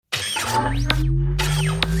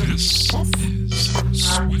This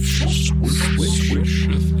is Swish.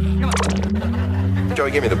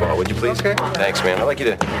 Joey, give me the ball, would you please? Okay. Thanks, man. I'd like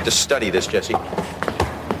you to study this, Jesse.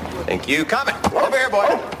 Thank you. Coming. Over here,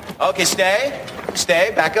 boy. Okay, stay.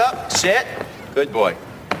 Stay. Back up. Sit. Good boy.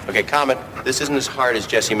 Okay, Comet, this isn't as hard as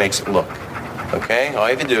Jesse makes it look. Okay? All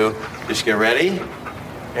you have to do, just get ready,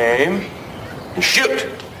 aim, and shoot.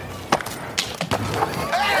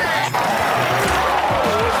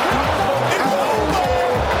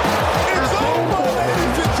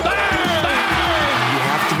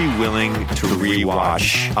 Willing to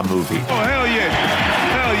rewatch a movie. Oh, hell yeah.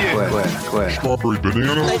 Hell yeah. Quit. Strawberry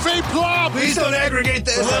banana. Fake blob. Please don't aggregate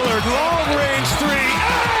this. Lillard, long range three.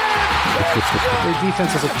 Their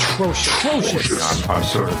defense is atrocious. I'm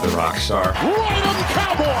sort of the rock star. Right on the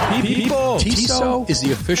cowboy. People. TISO is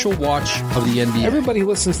the official watch of the NBA. Everybody who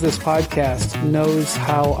listens to this podcast knows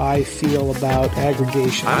how I feel about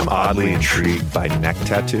aggregation. I'm oddly intrigued by neck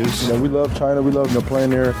tattoos. We love China. We love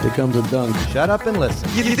playing there. Here comes a dunk. Shut up and listen.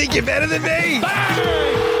 You think you're better than me?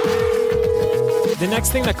 The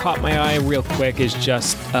next thing that caught my eye real quick is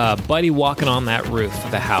just Buddy walking on that roof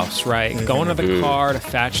of the house, right? Going to the car to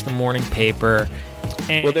fetch the morning paper.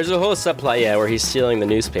 And well, there's a whole subplot, where he's stealing the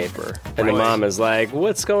newspaper. And the mom is like,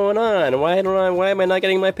 what's going on? Why am I not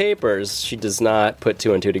getting my papers? She does not put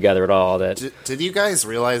two and two together at all. Did you guys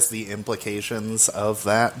realize the implications of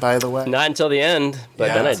that, by the way? Not until the end, but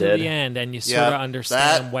then I did. Until the end, and you sort of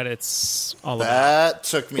understand what it's all about. That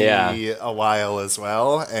took me a while as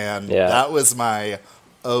well, and that was my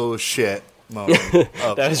oh shit moment.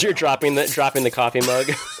 That was your dropping the coffee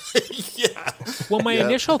mug. Yeah. Well, my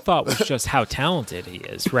initial thought was just how talented he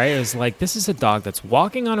is, right? It was like, this is a dog that's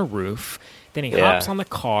walking on a roof, then he hops on the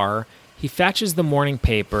car, he fetches the morning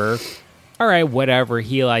paper, all right, whatever,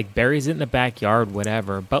 he buries it in the backyard,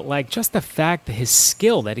 whatever, but just the fact that his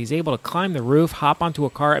skill, that he's able to climb the roof, hop onto a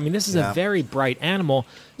car, I mean, this is a very bright animal.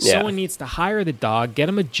 Someone needs to hire the dog, get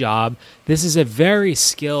him a job. This is a very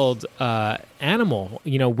skilled animal,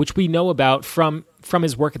 which we know about from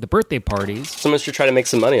his work at the birthday parties. Someone should try to make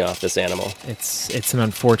some money off this animal. It's an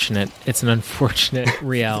unfortunate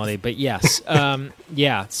reality, but yes,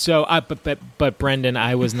 So, but Brendan,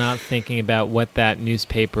 I was not thinking about what that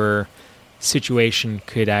newspaper situation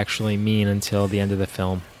could actually mean until the end of the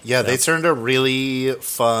film. Yeah, they turned a really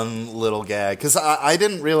fun little gag. Because I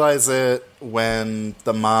didn't realize it when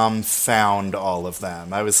the mom found all of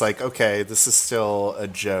them. I was like, okay, this is still a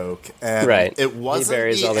joke. And it wasn't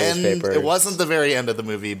it wasn't the very end of the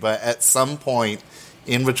movie, but at some point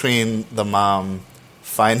in between the mom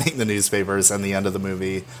finding the newspapers and the end of the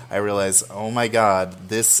movie, I realized, oh my God,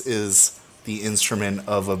 this is the instrument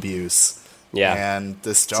of abuse. Yeah. And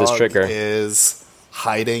this dog is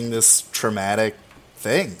hiding this traumatic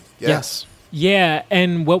thing. Yeah. Yes. Yeah,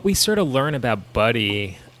 and what we sort of learn about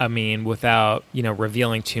Buddy, I mean, without,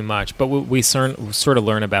 revealing too much, but what we sort of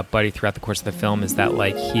learn about Buddy throughout the course of the film is that,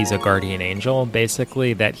 he's a guardian angel,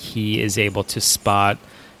 basically, that he is able to spot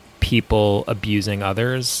people abusing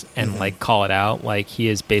others and call it out. He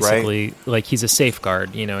is basically he's a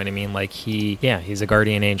safeguard, you know what I mean? He's a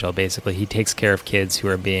guardian angel, basically. He takes care of kids who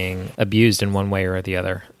are being abused in one way or the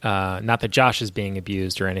other. Not that Josh is being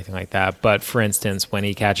abused or anything like that, but for instance, when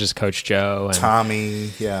he catches Coach Joe and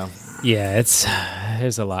Tommy,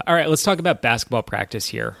 there's a lot. All right, let's talk about basketball practice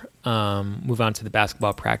here. Move on to the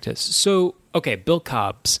basketball practice. So, okay, Bill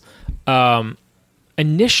Cobbs.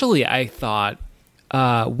 Initially I thought,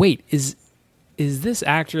 wait, is this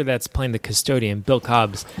actor that's playing the custodian, Bill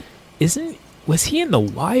Cobbs, was he in The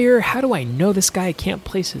Wire? How do I know this guy? I can't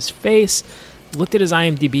place his face. Looked at his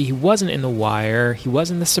IMDb. He wasn't in The Wire. He was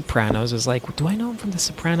in The Sopranos. I was like, do I know him from The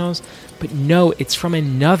Sopranos? But no, it's from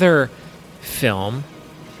another film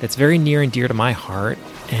that's very near and dear to my heart.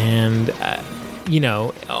 And,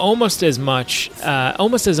 almost as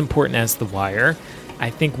important as The Wire. I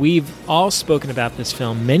think we've all spoken about this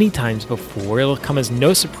film many times before. It'll come as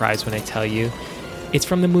no surprise when I tell you it's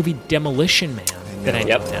from the movie Demolition Man that I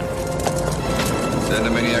know him. Send a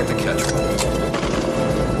maniac to catch her.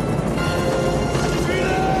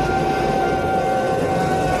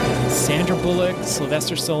 Sandra Bullock,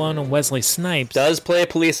 Sylvester Stallone, and Wesley Snipes. Does play a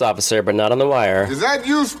police officer, but not on The Wire. Is that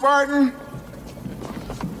you, Spartan?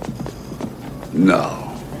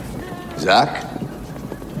 No. Zach?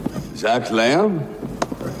 Zach Lamb?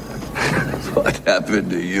 What happened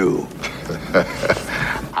to you?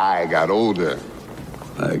 I got older.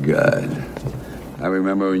 My God. I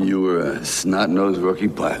remember when you were a snot-nosed rookie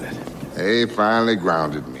pilot. They finally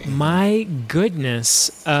grounded me. My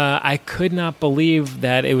goodness. I could not believe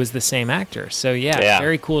that it was the same actor. So, yeah,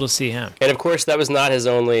 very cool to see him. And, of course, that was not his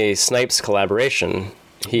only Snipes collaboration.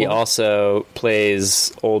 He also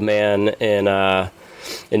plays old man in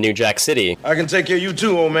New Jack City. I can take care of you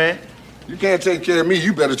too, old man. You can't take care of me.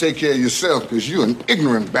 You better take care of yourself, because you're an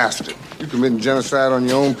ignorant bastard. You committing genocide on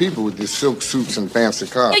your own people with your silk suits and fancy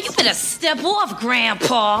cars. Yo, you better step off,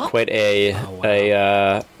 Grandpa. Quite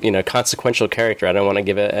a consequential character. I don't want to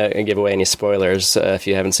give away any spoilers if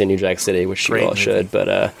you haven't seen New Jack City, which you all should.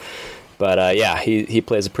 But yeah, he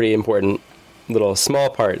plays a pretty important little small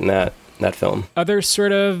part in that film. Other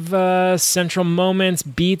sort of central moments,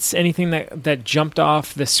 beats, anything that jumped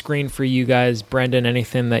off the screen for you guys, Brendan?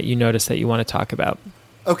 Anything that you noticed that you want to talk about?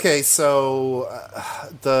 Okay, so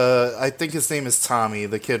I think his name is Tommy,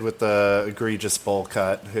 the kid with the egregious bowl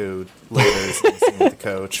cut, who later is with the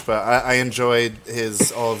coach. But I enjoyed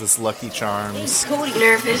all of his Lucky Charms. Cody,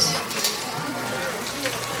 nervous.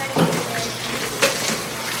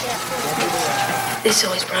 This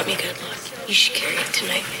always brought me good luck. You should carry it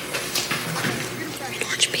tonight. An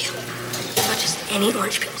orange peel. Not just any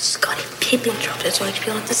orange peel. Scottie Pippen dropped his orange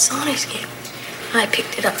peel at the Sonics game. I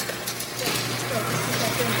picked it up.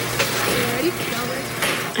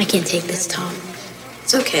 I can't take this, Tom.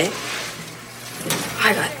 It's okay.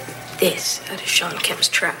 I got this out of Sean Kemp's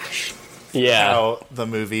trash. Yeah. How the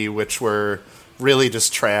movie, which were really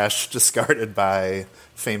just trash, discarded by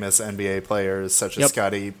famous NBA players such as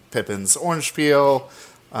Scottie Pippen's orange peel.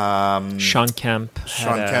 Sean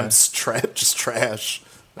Kemp's just trash.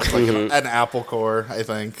 That's like an apple core, I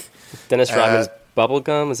think. Dennis Rodman's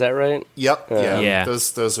bubblegum, is that right? Yep. Yeah.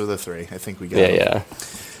 Those are the three. I think we got Yeah.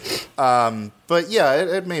 But yeah,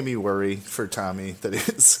 it made me worry for Tommy that he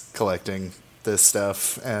was collecting this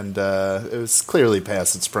stuff, and it was clearly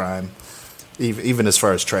past its prime, even as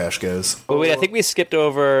far as trash goes. But wait, I think we skipped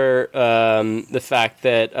over the fact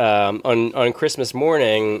that on Christmas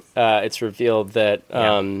morning, it's revealed that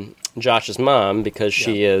Josh's mom, because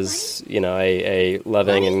she is, a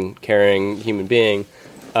loving and caring human being,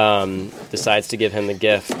 decides to give him the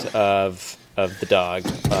gift of the dog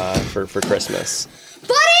for Christmas.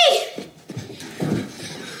 Buddy!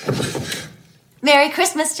 Merry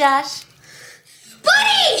Christmas, Josh.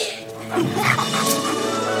 Buddy!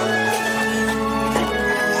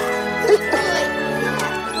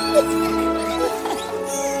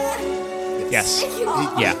 Yes.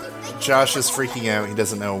 Yeah. Josh is freaking out. He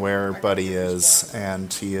doesn't know where Buddy is,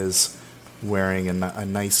 and he is wearing a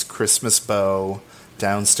nice Christmas bow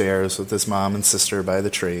downstairs with his mom and sister by the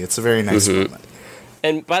tree. It's a very nice moment.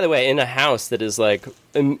 And by the way, in a house that is like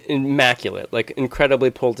immaculate, like incredibly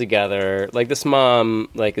pulled together, like this mom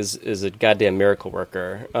like is a goddamn miracle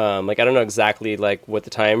worker. Like I don't know exactly like what the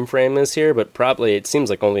time frame is here, but probably it seems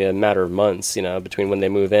like only a matter of months, between when they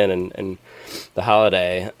move in and the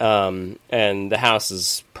holiday. And the house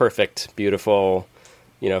is perfect, beautiful,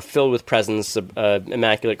 filled with presents,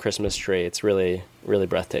 immaculate Christmas tree. It's really, really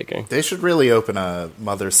breathtaking. They should really open a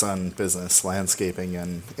mother-son business, landscaping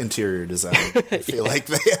and interior design. I feel like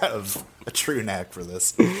they have a true knack for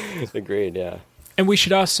this. Agreed, yeah. And we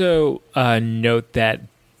should also note that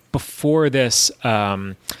before this,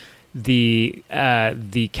 the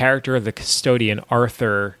character of the custodian,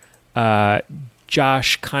 Arthur,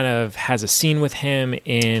 Josh kind of has a scene with him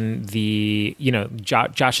in the,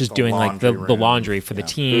 Josh is doing like the laundry for the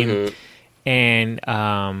team. And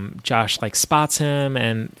Josh like spots him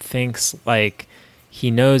and thinks like he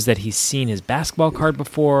knows that he's seen his basketball card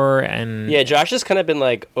before. And yeah, Josh has kind of been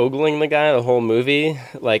like ogling the guy the whole movie.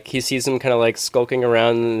 Like he sees him kind of like skulking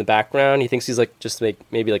around in the background. He thinks he's like just like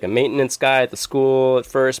maybe like a maintenance guy at the school at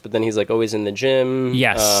first, but then he's like always in the gym.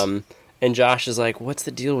 Yes. And Josh is like, "What's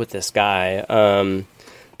the deal with this guy?" And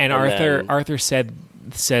Arthur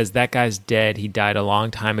says that guy's dead. He died a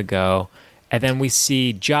long time ago. And then we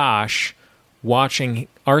see Josh watching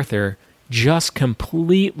Arthur just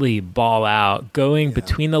completely ball out, going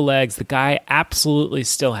between the legs. The guy absolutely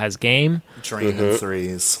still has game. Draining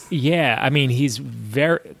threes. Yeah, I mean, he's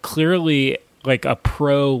very clearly like a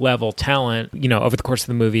pro level talent. Over the course of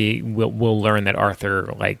the movie, we'll learn that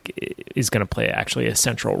Arthur is going to play actually a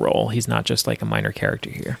central role. He's not just like a minor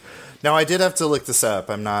character here. Now, I did have to look this up.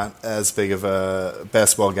 I'm not as big of a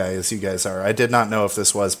basketball guy as you guys are. I did not know if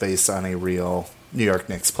this was based on a real New York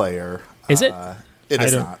Knicks player. Is it? It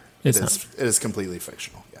is not. It's It is completely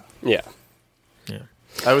fictional. Yeah.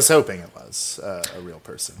 I was hoping it was a real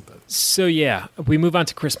person, but so yeah, we move on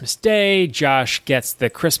to Christmas Day. Josh gets the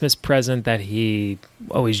Christmas present that he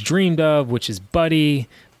always dreamed of, which is Buddy.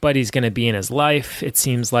 Buddy's going to be in his life, it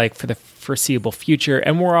seems like, for the foreseeable future,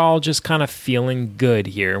 and we're all just kind of feeling good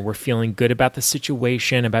here. We're feeling good about the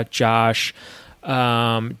situation, about Josh.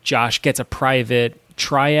 Josh gets a private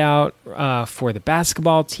tryout for the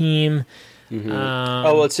basketball team.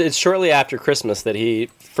 Well, it's shortly after Christmas that he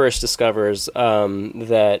first discovers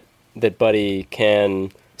that Buddy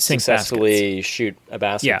can successfully shoot a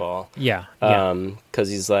basketball. Yeah. Because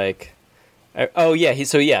he's like,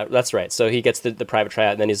 that's right. So he gets the private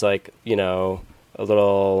tryout, and then he's like, a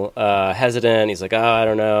little hesitant. He's like, I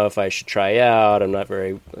don't know if I should try out. I'm not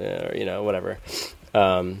very, whatever.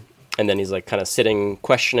 And then he's like kind of sitting,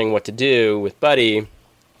 questioning what to do with Buddy,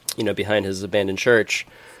 behind his abandoned church.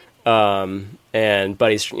 And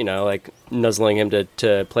Buddy's, like nuzzling him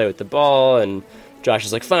to play with the ball, and Josh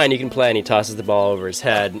is like, fine, you can play, and he tosses the ball over his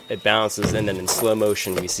head. It bounces, and then in slow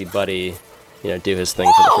motion we see Buddy, do his thing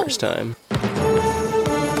for the first time.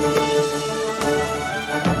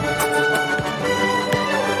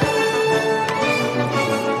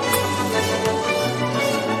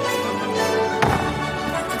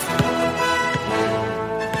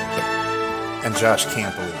 And Josh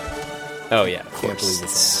can't believe it. Oh yeah, of can't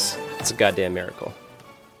course. believe It's a goddamn miracle.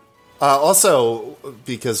 Also,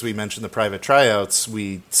 because we mentioned the private tryouts,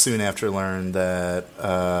 we soon after learned that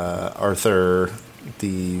Arthur,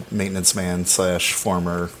 the maintenance man /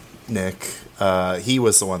 former Nick, he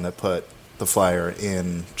was the one that put the flyer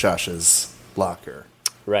in Josh's locker.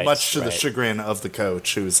 Right. Much to the chagrin of the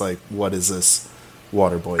coach, who was like, what is this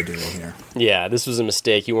water boy doing here? Yeah, this was a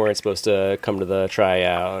mistake. You weren't supposed to come to the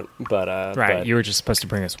tryout, but But you were just supposed to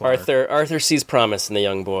bring us water. Arthur sees promise in the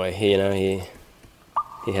young boy. He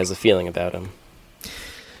has a feeling about him.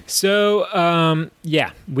 So,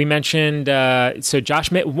 we mentioned. So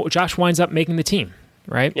Josh winds up making the team,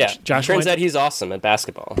 right? Yeah. Josh turns out he's awesome at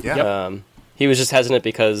basketball. Yeah. Yep. He was just hesitant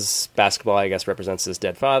because basketball, I guess, represents his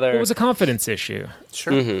dead father. It was a confidence issue.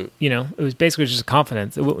 Sure. Mm-hmm. It was basically just a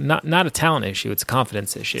confidence, not a talent issue. It's a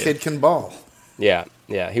confidence issue. Kid can ball. Yeah.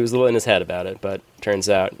 He was a little in his head about it, but turns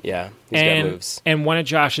out, he's got moves. And one of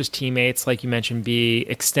Josh's teammates, like you mentioned,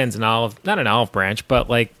 extends not an olive branch,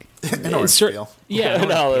 but like an orange peel. Yeah,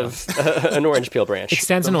 an orange peel branch.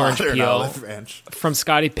 Extends an orange peel from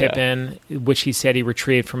Scottie Pippen, which he said he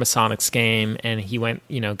retrieved from a Sonics game, and he went,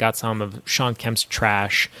 got some of Sean Kemp's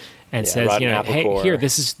trash, and says, hey, here,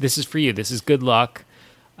 this is for you. This is good luck.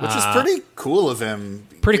 Which is pretty cool of him.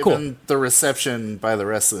 Pretty cool. The reception by the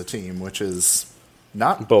rest of the team, which is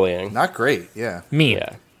not bullying, not great. Yeah, mean.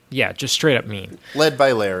 Yeah, just straight up mean. Led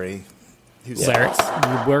by Larry. Larry,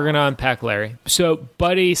 we're gonna unpack Larry. So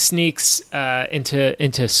Buddy sneaks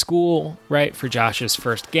into school right for Josh's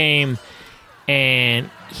first game, and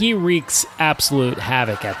he wreaks absolute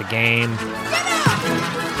havoc at the game.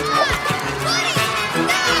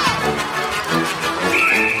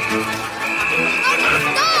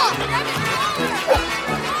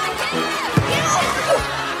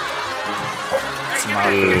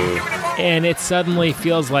 And it suddenly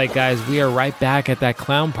feels like, guys, we are right back at that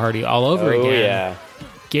clown party all over again. Yeah.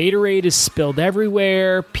 Gatorade is spilled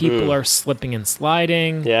everywhere. People are slipping and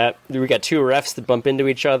sliding. Yeah, we got two refs that bump into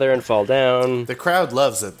each other and fall down. The crowd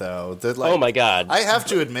loves it, though. Oh my god! I have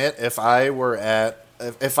to admit, if I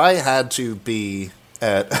had to be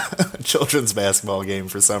at a children's basketball game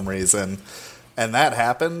for some reason, and that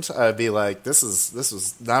happened, I'd be like, this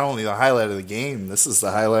was not only the highlight of the game, this is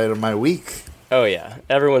the highlight of my week. Oh yeah,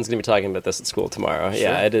 everyone's gonna be talking about this at school tomorrow. Sure.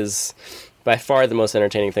 Yeah, it is by far the most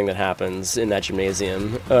entertaining thing that happens in that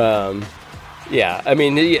gymnasium. Yeah, I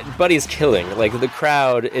mean, Buddy's killing. Like, the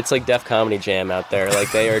crowd, it's like Def Comedy Jam out there.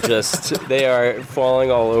 Like, they are falling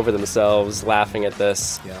all over themselves, laughing at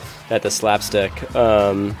this, at the slapstick.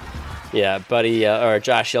 Buddy, or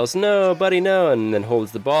Josh yells, "No, Buddy, no," and then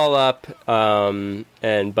holds the ball up.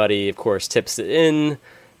 And Buddy, of course, tips it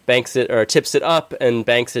up and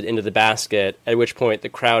banks it into the basket, at which point the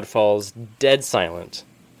crowd falls dead silent.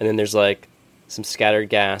 And then there's, like, some scattered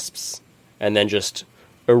gasps, and then just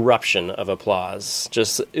eruption of applause.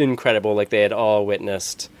 Just incredible, like they had all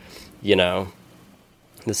witnessed, the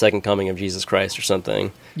second coming of Jesus Christ or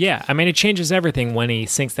something. Yeah, I mean, it changes everything when he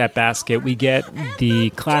sinks that basket. We get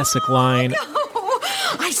the classic line.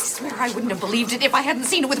 I swear I wouldn't have believed it if I hadn't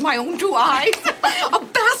seen it with my own two eyes. A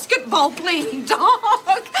basketball-playing dog.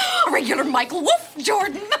 A regular Michael Wolf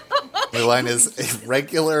Jordan. The line is a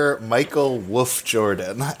regular Michael Wolf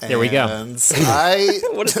Jordan. There we go.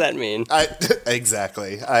 What does that mean?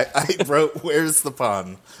 Exactly. I wrote, where's the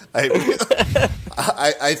pun?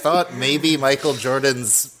 I thought maybe Michael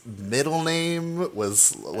Jordan's middle name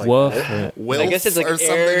was like Wilf I guess it's like or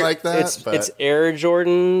something like that. It's Air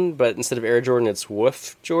Jordan, but instead of Air Jordan, it's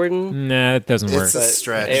Woof Jordan. Nah, it doesn't work. It's a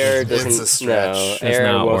stretch. It's a stretch. No, Air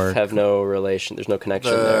and Woof have no relation. There's no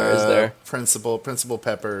connection there, is there? Principal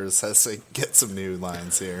Peppers has to get some new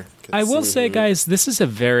lines here. I will say, guys, this is a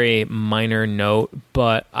very minor note,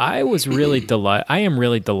 but I was really I am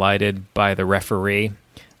really delighted by the referee.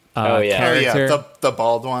 character. The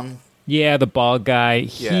bald one. Yeah, the bald guy.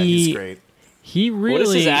 He's great. He really. What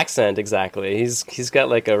is his accent exactly? He's got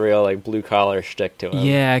like a real like blue collar shtick to him.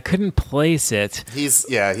 Yeah, I couldn't place it. He's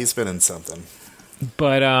been in something.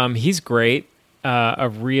 But he's great. A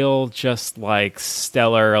real just like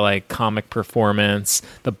stellar like comic performance.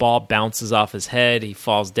 The ball bounces off his head. He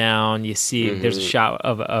falls down. You see there's a shot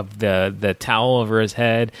of the towel over his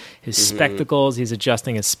head. His spectacles. He's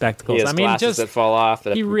adjusting his spectacles. He has glasses that fall off.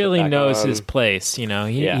 He really knows his place.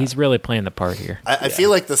 He's really playing the part here. I feel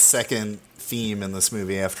like the second theme in this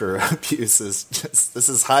movie after abuse is just, this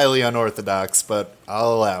is highly unorthodox, but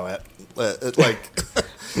I'll allow it.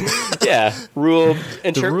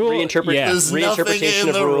 Reinterpretation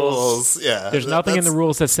of rules. Yeah, there's nothing in the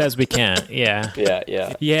rules that says we can't. Yeah.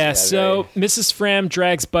 Yeah. So Mrs. Fram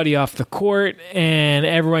drags Buddy off the court, and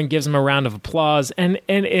everyone gives him a round of applause, and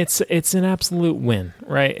it's an absolute win,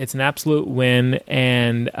 right? It's an absolute win,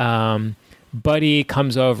 and Buddy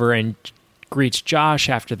comes over and greets Josh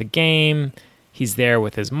after the game. He's there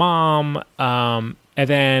with his mom, and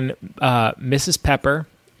then Mrs. Pepper.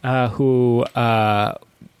 Who a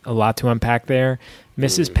lot to unpack there.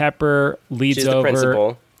 Mrs. Pepper leads She's over. The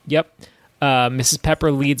principal. Yep. Mrs.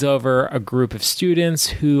 Pepper leads over a group of students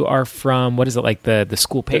who are from what is it like the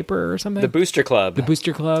school paper or something? The Booster Club. The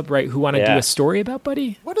Booster Club, right? Who want to do a story about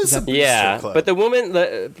Buddy? What is a Booster Club? But the woman,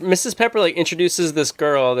 Mrs. Pepper, like introduces this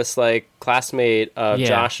girl, this like classmate of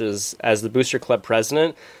Josh's, as the Booster Club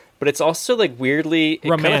president. But it's also like weirdly, it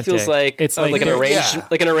kind of feels like it's like an arranged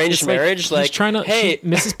marriage. Like, hey,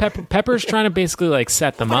 Mrs. Pepper's trying to basically like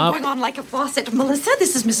set them up. Going on like a faucet, Melissa.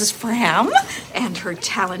 This is Mrs. Fram and her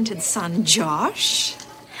talented son Josh.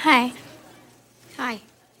 Hi. I'm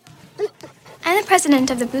the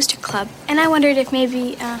president of the Booster Club, and I wondered if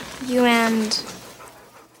maybe you and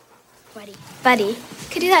Buddy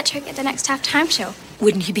could do that trick at the next halftime show.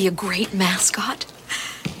 Wouldn't he be a great mascot?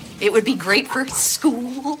 It would be great for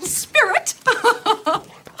school spirit.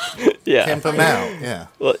 Yeah. Pimp him out, yeah.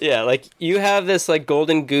 Well, yeah, like you have this like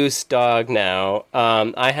golden goose dog now.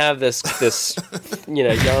 I have this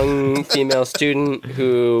young female student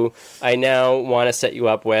who I now want to set you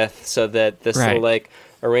up with so that this little like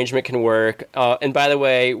arrangement can work. And by the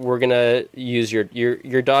way, we're gonna use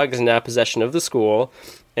your dog is now possession of the school,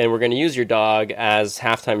 and we're gonna use your dog as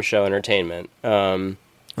halftime show entertainment.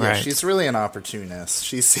 Yeah, she's really an opportunist.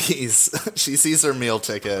 She sees her meal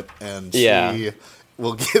ticket, and she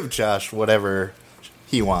will give Josh whatever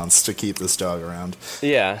he wants to keep this dog around.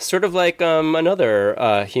 Yeah, sort of like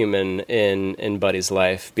another human in Buddy's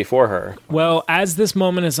life before her. Well, as this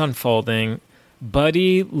moment is unfolding,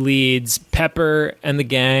 Buddy leads Pepper and the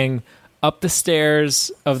gang up the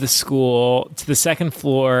stairs of the school to the second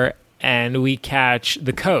floor, and we catch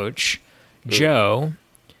the coach, Joe,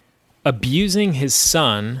 abusing his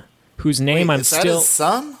son, whose name I'm still... Is that his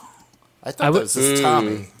son? I thought that was his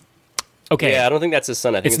Tommy. Okay. Yeah, I don't think that's his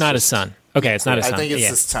son. I think it's not his son. Okay, it's not his son. I think it's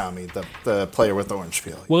his Tommy, the player with the orange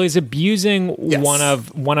peel. Well, he's abusing one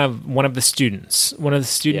of the students, one of the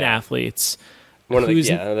student athletes,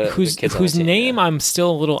 whose name I'm still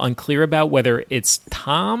a little unclear about, whether it's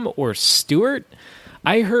Tom or Stuart.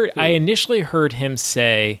 I initially heard him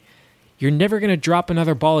say, "You're never going to drop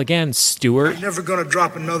another ball again, Stuart." You're never going to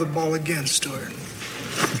drop another ball again, Stuart.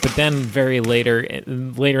 But then very later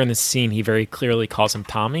in the scene, he very clearly calls him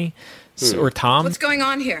Tommy or Tom. What's going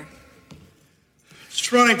on here?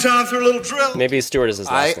 Just running Tom through a little drill. Maybe Stuart is his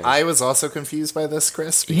last name. I was also confused by this,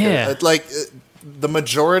 Chris. Because, yeah. The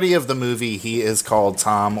majority of the movie, he is called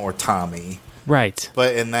Tom or Tommy. Right.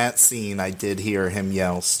 But in that scene, I did hear him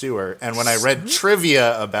yell Stuart. And when I read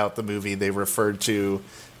trivia about the movie, they referred to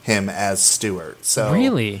him as Stuart. So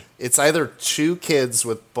really, it's either two kids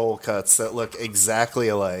with bowl cuts that look exactly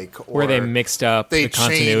alike, or where they mixed up the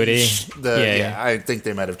continuity. I think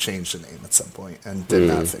they might have changed the name at some point and did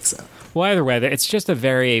not fix that. Well, either way, it's just a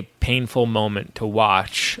very painful moment to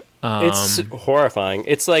watch. It's horrifying.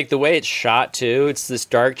 It's like the way it's shot too. It's this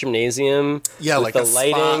dark gymnasium. Yeah, with like the a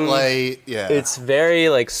lighting. Spotlight. Yeah, it's very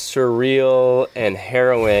like surreal and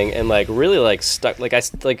harrowing, and like really like stuck. Like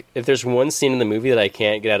if there's one scene in the movie that I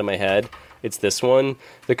can't get out of my head, it's this one.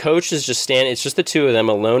 The coach is just standing. It's just the two of them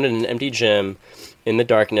alone in an empty gym in the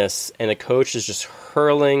darkness, and the coach is just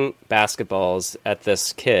hurling basketballs at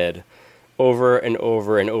this kid over and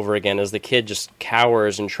over and over again as the kid just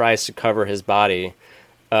cowers and tries to cover his body.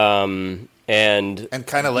 And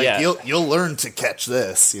kind of like you'll learn to catch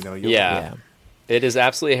this, you know. It is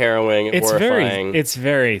absolutely harrowing and horrifying. It's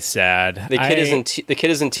very sad. The kid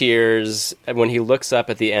is in tears. When he looks up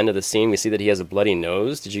at the end of the scene, we see that he has a bloody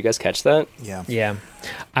nose. Did you guys catch that? Yeah.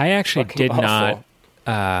 I actually did not.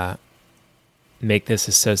 make this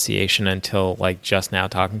association until like just now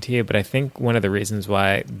talking to you, but I think one of the reasons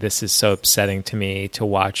why this is so upsetting to me to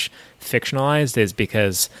watch fictionalized is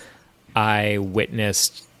because I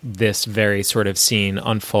witnessed this very sort of scene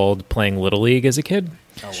unfold playing Little League as a kid.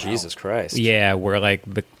 Oh, wow. Jesus Christ. Yeah, where like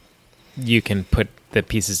you can put the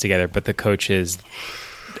pieces together, but the coach's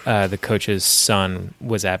son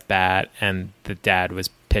was at bat and the dad was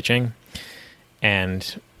pitching,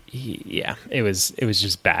 and it was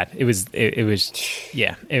just bad. It was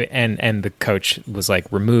and the coach was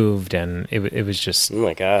like removed, and it was just, oh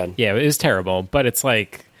my God. Yeah, it was terrible. But it's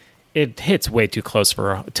like it hits way too close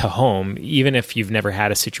to home, even if you've never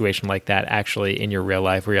had a situation like that actually in your real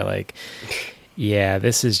life where you're like, yeah,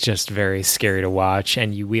 this is just very scary to watch.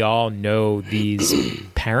 And we all know these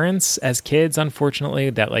parents as kids, unfortunately,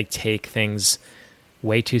 that like take things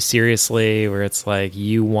way too seriously, where it's like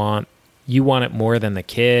you want it more than the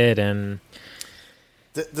kid. And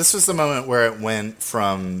this was the moment where it went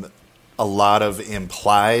from a lot of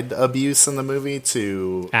implied abuse in the movie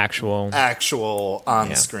to actual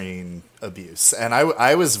on-screen abuse. And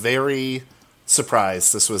I was very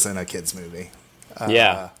surprised this was in a kid's movie.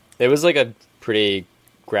 It was like a pretty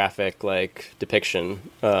graphic like depiction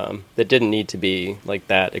that didn't need to be like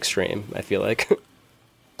that extreme, I feel like.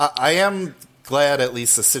 I am glad at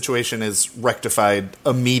least the situation is rectified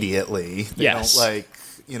immediately. They yes. don't like,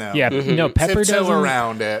 you know, no, Pepper doesn't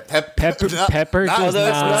around it. Pepper does not Pepper does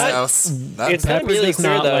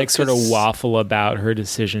not like sort of waffle about her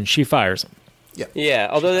decision. She fires him. Yeah.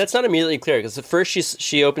 Although that's not immediately clear, because at first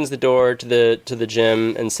she opens the door to the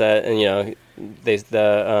gym and the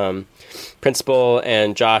principal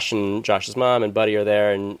and Josh's mom and Buddy are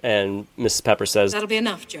there, and Mrs. Pepper says, "That'll be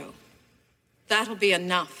enough, Joe. That'll be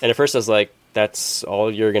enough." And at first I was like, that's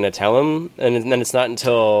all you're going to tell him? And then it's not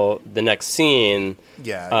until the next scene.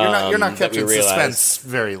 Yeah, you're not kept in suspense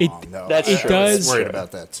very long, though. That's true. true. I was worried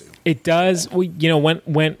about that, too. It does. Well, you know,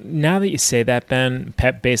 when now that you say that, Ben,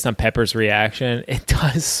 based on Pepper's reaction, it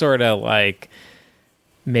does sort of like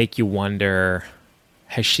make you wonder,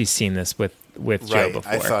 has she seen this with Joe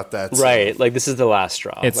before? I thought that's right. Like, this is the last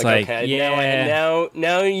straw. It's like okay, yeah.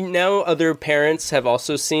 Now other parents have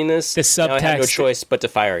also seen this. The subtext, now I have no choice but to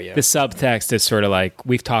fire you. The subtext is sort of like,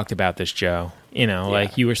 we've talked about this, Joe. You know,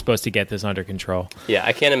 like you were supposed to get this under control. Yeah,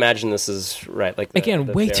 I can't imagine this is right. Like again,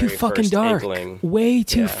 way too fucking dark. Way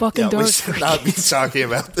too fucking dark. We should not be talking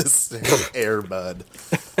about this Air Bud.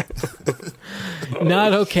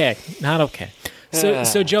 Not okay.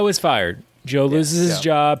 So Joe is fired. Joe loses his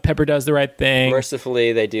job. Pepper does the right thing.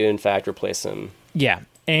 Mercifully, they do in fact replace him. Yeah,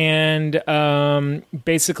 and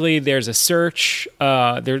basically, there's a search.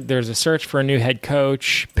 There's a search for a new head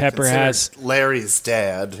coach. Pepper has Larry's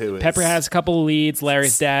dad, Pepper has a couple of leads.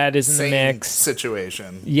 Larry's dad is in the mix.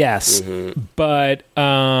 Situation. Yes, but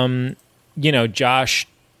Josh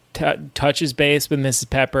touches base with Mrs.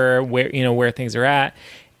 Pepper where things are at,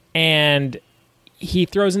 and he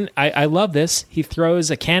throws in. I love this. He throws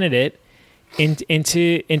a candidate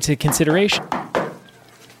into consideration.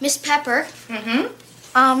 Miss Pepper.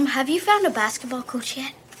 Have you found a basketball coach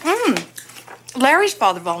yet? Larry's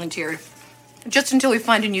father volunteered. Just until we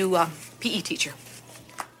find a new PE teacher.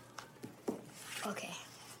 Okay.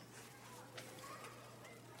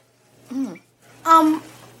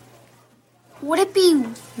 Would it be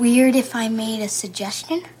weird if I made a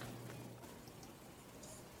suggestion?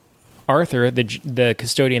 Arthur, the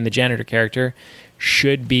custodian, the janitor character,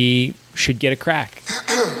 should get a crack.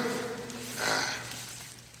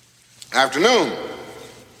 Afternoon.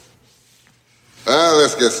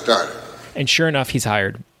 Let's get started. And sure enough, he's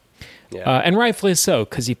hired. Yeah. And rightfully so,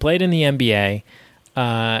 because he played in the NBA.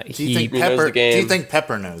 Do you think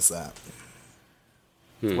Pepper knows that?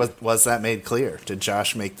 Was that made clear? Did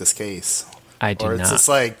Josh make this case? I do not. Or it's not. just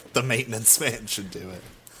like the maintenance man should do it.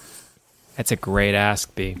 That's a great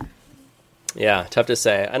ask, B. Yeah, tough to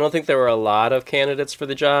say. I don't think there were a lot of candidates for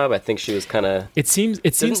the job. I think she was kind of. It seems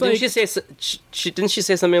like. Didn't she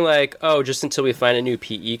say something like, "Oh, just until we find a new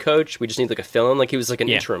PE coach, we just need like a fill-in." Like he was like an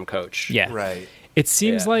interim coach. Yeah, right. It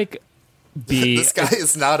seems like this guy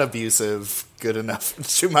is not abusive. Good enough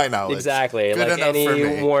to my knowledge. Exactly. Good like enough for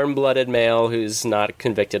any me. warm-blooded male who's not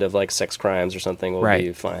convicted of like sex crimes or something will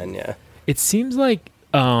be fine. Yeah. It seems like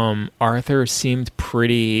Arthur seemed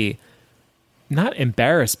pretty not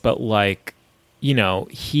embarrassed, but like.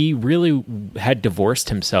 He really had divorced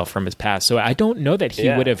himself from his past. So I don't know that he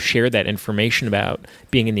would have shared that information about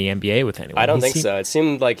being in the NBA with anyone. I don't think so. It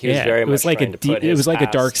seemed like he was very much trying to put his It was like a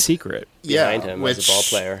past. dark secret. behind him as a ball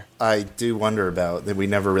player. I do wonder about that. We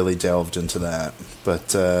never really delved into that,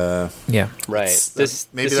 but right.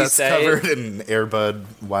 Maybe does that's covered in Air Bud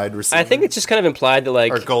wide receiver. I think it's just kind of implied that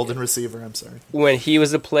or golden receiver. I'm sorry. When he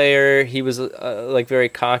was a player, he was very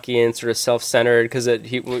cocky and sort of self-centered because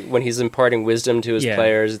when he's imparting wisdom to his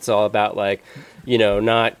players, it's all about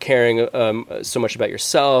not caring so much about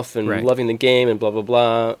yourself and loving the game and blah blah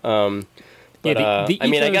blah. But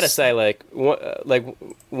I gotta say,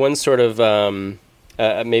 one sort of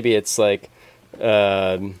maybe it's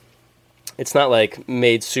it's not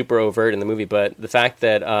made super overt in the movie, but the fact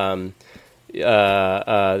that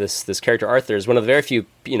this character Arthur is one of the very few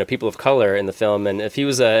people of color in the film, and if he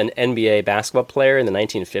was an NBA basketball player in the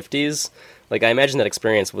 1950s. I imagine that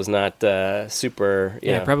experience was not super.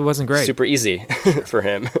 It probably wasn't great. Super easy for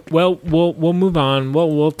him. Well, we'll move on.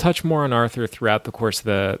 We'll touch more on Arthur throughout the course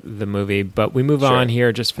of the movie, but we move on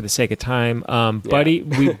here just for the sake of time. Buddy,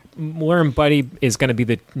 we learn Buddy is going to be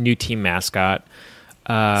the new team mascot.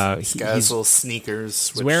 He's got his little sneakers.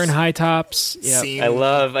 He's wearing high tops. Yeah,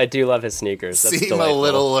 I do love his sneakers. That's seem delightful. a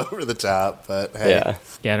little over the top, but hey.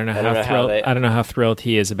 I don't know how thrilled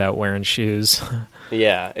he is about wearing shoes.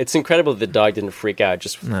 Yeah, it's incredible that the dog didn't freak out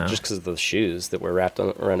just because of the shoes that were wrapped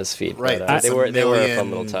around his feet. Right, but, they were a fun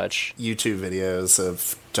little touch. YouTube videos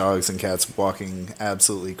of dogs and cats walking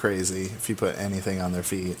absolutely crazy if you put anything on their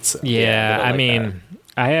feet. So. Yeah, I mean,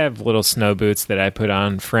 I have little snow boots that I put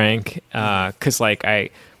on Frank because when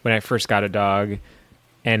I first got a dog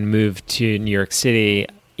and moved to New York City,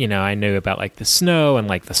 I knew about the snow and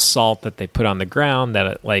the salt that they put on the ground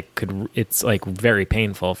that it's very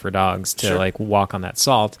painful for dogs to walk on that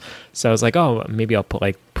salt. So I was like, oh, maybe I'll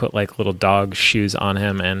put little dog shoes on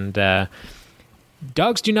him. And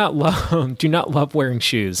dogs do not love wearing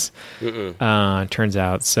shoes. Turns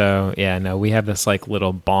out. So yeah, no, we have this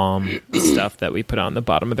little balm stuff that we put on the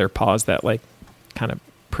bottom of their paws that kind of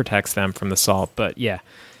protects them from the salt. But yeah.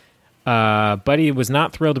 Buddy was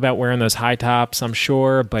not thrilled about wearing those high tops, I'm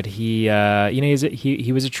sure, but he was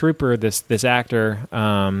a trooper, this actor,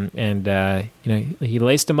 and he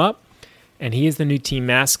laced him up, and he is the new team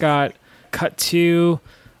mascot. Cut to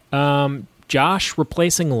Josh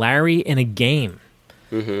replacing Larry in a game,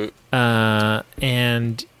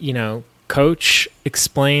 and Coach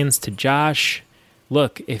explains to Josh,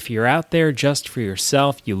 "Look, if you're out there just for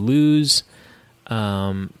yourself, you lose."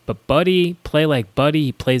 But Buddy, play like Buddy.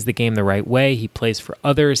 He plays the game the right way. He plays for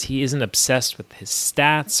others. He isn't obsessed with his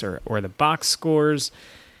stats or the box scores.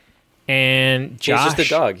 And Josh, he's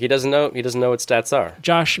just a dog. He doesn't know what stats are.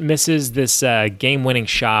 Josh misses this game-winning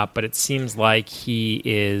shot, but it seems like he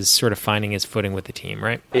is sort of finding his footing with the team,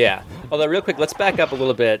 right? Yeah. Although, real quick, let's back up a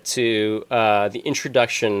little bit to the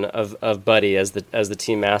introduction of Buddy as the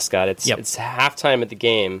team mascot. It's halftime at the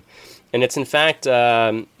game. And it's in fact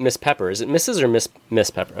Miss Pepper. Is it Mrs. or Miss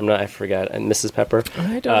Pepper? I forget. And Mrs. Pepper,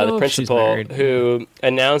 I don't know the principal, who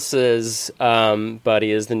announces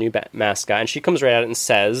Buddy as the new mascot, and she comes right out and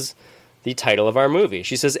says the title of our movie.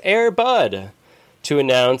 She says "Air Bud" to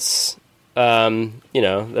announce, the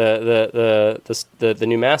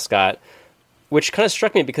new mascot, which kind of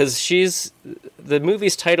struck me because the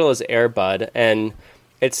movie's title is Air Bud, and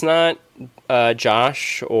it's not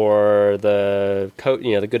Josh or the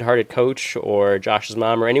the good-hearted coach or Josh's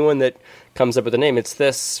mom or anyone that comes up with a name. It's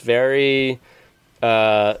this very,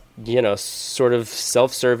 sort of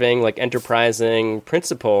self-serving, enterprising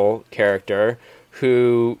principal character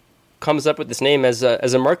who comes up with this name as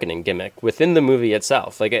a marketing gimmick within the movie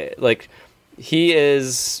itself. He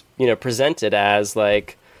is, presented as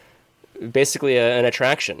basically an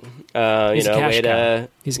attraction, He's a cash way cow.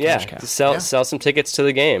 He's a cash cow. Sell some tickets to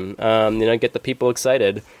the game, get the people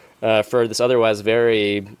excited for this otherwise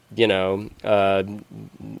very,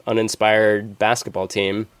 uninspired basketball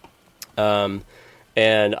team.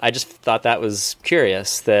 And I just thought that was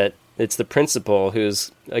curious that it's the principal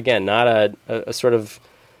who's, again, not a sort of,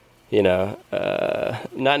 not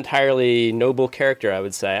entirely noble character, I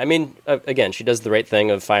would say. I mean, again, she does the right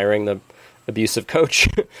thing of firing the abusive coach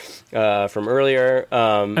from earlier.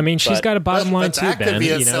 She's got a bottom line too, Ben. That could be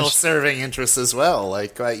a self-serving interest as well.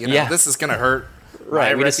 This is going to hurt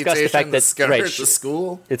my we discussed the fact that this is going to hurt the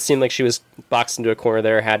school. It seemed like she was boxed into a corner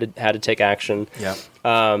there, had to take action. Yeah.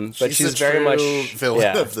 But she's very much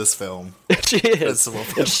villain of this film. She is.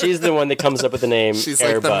 And she's the one that comes up with the name. She's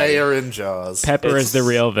Air like the Bud. mayor in Jaws. Pepper is the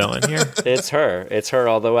real villain here. It's her. It's her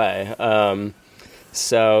all the way.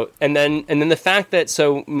 So and then the fact that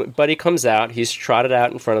Buddy comes out, he's trotted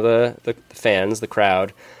out in front of the fans, the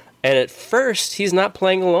crowd, and at first he's not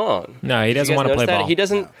playing along. No, he doesn't want to play ball. He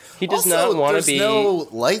doesn't. He does not want to be. There's no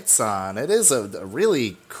lights on. It is a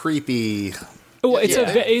really creepy Well,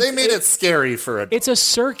 They made it scary for adults. It's a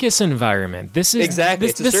circus environment. This is exactly.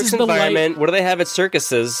 This, It's a this circus is the environment. What do they have at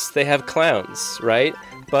circuses? They have clowns, right?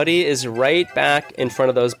 Buddy is right back in front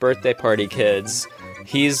of those birthday party kids.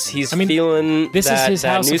 He's feeling this that, is his that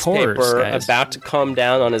house of newspaper horrors, guys. about to come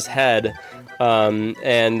down on his head,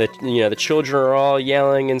 and the children are all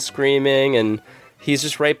yelling and screaming, and he's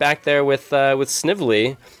just right back there with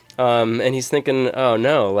Snively. And he's thinking, oh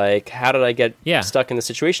no, like, how did I get stuck in the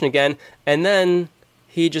situation again? And then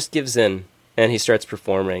he just gives in and he starts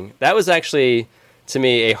performing. That was actually, to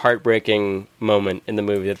me, a heartbreaking moment in the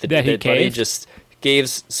movie that Buddy just gave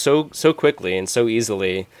so quickly and so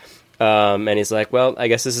easily. And he's like, well, I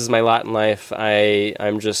guess this is my lot in life.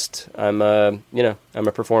 I'm a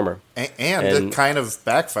performer. And it kind of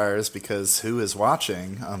backfires because who is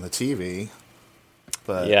watching on the TV?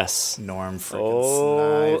 But yes, Norm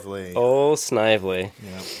freaking Snively. Oh, Snively.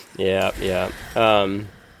 Yeah.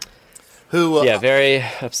 Who? Very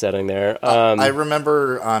upsetting there. I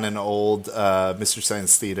remember on an old Mr.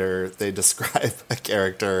 Science Theater, they describe a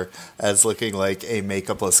character as looking like a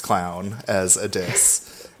makeupless clown as a diss.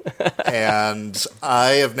 And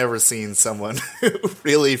I have never seen someone who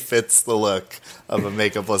really fits the look of a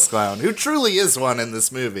makeupless clown, who truly is one in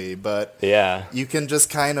this movie, but you can just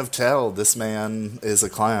kind of tell this man is a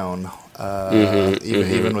clown,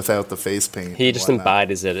 even without the face paint. He just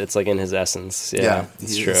embodies it. It's like in his essence. Yeah,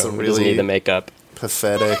 it's true. He's a he doesn't need the makeup.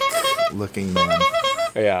 Pathetic looking man.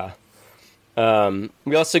 Yeah.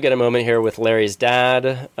 We also get a moment here with Larry's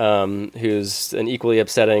dad, who's an equally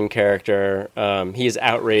upsetting character. He is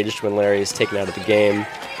outraged when Larry is taken out of the game.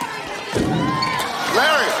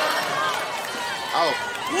 Larry! Out.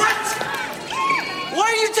 What? Why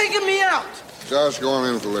are you taking me out? Josh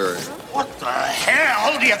going in for Larry. What the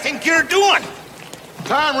hell do you think you're doing?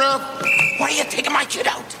 Time, ref. Why are you taking my kid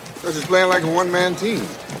out? Because he's playing like a one-man team.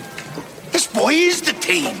 This boy is the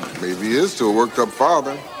team. Maybe he is to a worked-up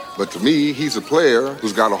father. But to me, he's a player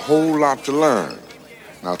who's got a whole lot to learn.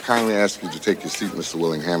 Now, I'll kindly ask you to take your seat, Mr.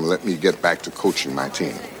 Willingham, and let me get back to coaching my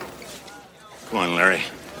team. Come on, Larry.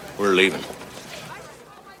 We're leaving.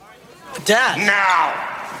 Dad! Now!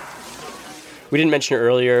 We didn't mention it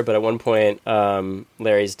earlier, but at one point,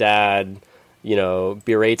 Larry's dad,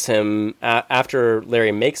 berates him. After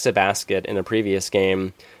Larry makes a basket in a previous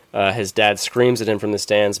game, his dad screams at him from the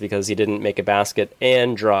stands because he didn't make a basket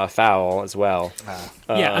and draw a foul as well.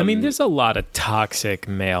 There's a lot of toxic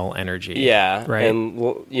male energy. Yeah, right. And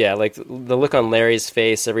like the look on Larry's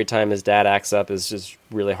face every time his dad acts up is just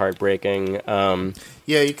really heartbreaking.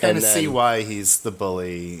 You kind of see why he's the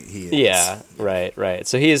bully he is. Yeah, right.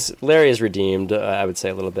 So Larry is redeemed, I would say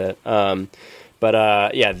a little bit. But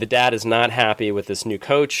the dad is not happy with this new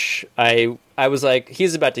coach. I was like,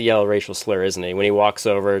 he's about to yell a racial slur, isn't he? When he walks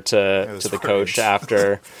over to the coach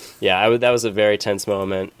after. That was a very tense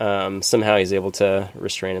moment. Somehow he's able to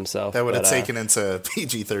restrain himself. That would have taken into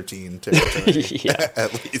PG-13 territory,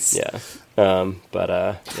 at least. Yeah.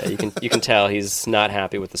 You can tell he's not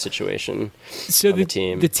happy with the situation. So the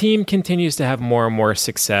team. The team continues to have more and more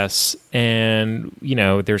success, and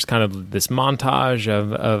there's kind of this montage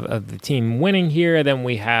of the team winning here. Then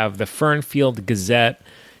we have the Fernfield Gazette.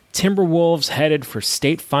 Timberwolves headed for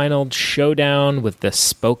state final showdown with the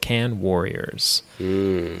Spokane Warriors.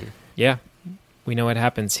 Yeah, we know what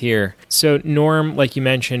happens here. So Norm, like you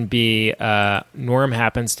mentioned, Norm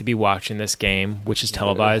happens to be watching this game, which is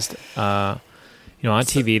televised, on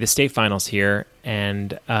TV. The state finals here,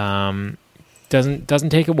 and doesn't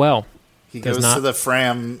take it well. He goes to the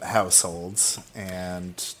Fram households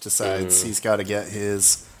and decides he's got to get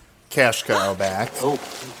his cash cow back.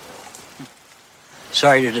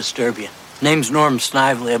 Sorry to disturb you. Name's Norm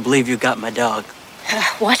Snively. I believe you got my dog.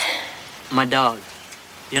 What? My dog.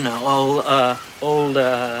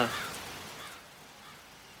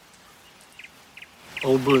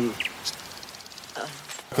 Old Blue.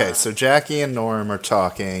 Okay, so Jackie and Norm are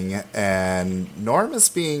talking, and Norm is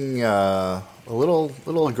being a little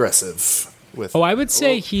aggressive. I would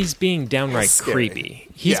say he's being downright creepy.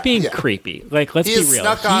 He's being creepy. Like, let's be real. He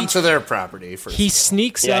snuck onto their property. He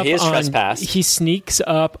sneaks up. He is trespassed. He sneaks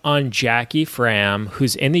up on Jackie Fram,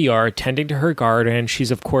 who's in the yard tending to her garden.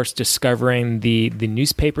 She's of course discovering the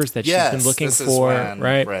newspapers that she's been looking for.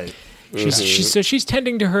 Right. She's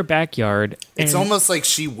tending to her backyard. It's almost like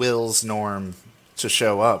she wills Norm to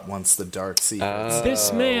show up once the dark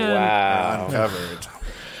secrets are uncovered.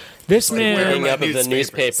 This man up of the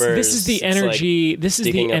newspapers. This is the energy. This is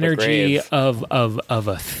the energy of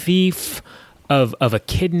a thief, of a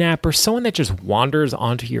kidnapper, someone that just wanders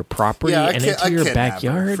onto your property and into your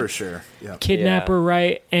backyard. For sure, kidnapper,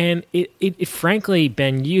 right? And it frankly,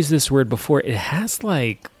 Ben used this word before. It has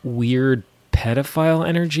like weird pedophile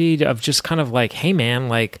energy of just kind of like, hey man,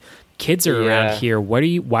 like kids are around here.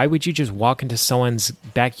 Why would you just walk into someone's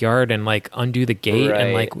backyard and like undo the gate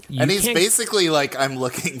and like and he's basically like, I'm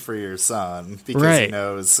looking for your son because he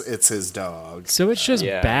knows it's his dog. So it's just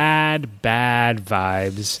bad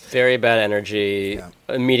vibes. Very bad energy. Yeah.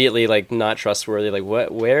 Immediately like not trustworthy. Like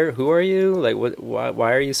who are you? Like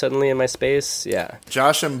why are you suddenly in my space? Yeah.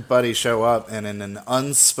 Josh and Buddy show up, and in an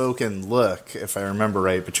unspoken look, if I remember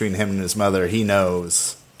right, between him and his mother, he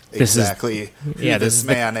knows exactly who this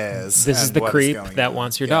man is. This is the creep that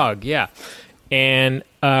wants your dog. Yeah. And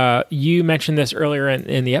you mentioned this earlier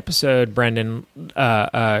in the episode, Brendan.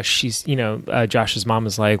 She's, Josh's mom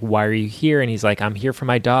is like, why are you here? And he's like, I'm here for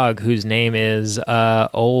my dog, whose name is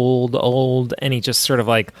old. And he just sort of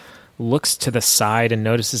like looks to the side and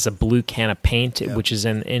notices a blue can of paint, which is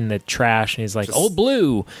in the trash. And he's like, Old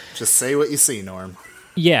Blue. Just say what you see, Norm.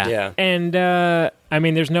 Yeah. And, I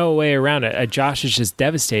mean, there's no way around it. Josh is just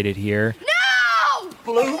devastated here. No!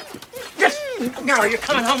 Blue? No, you're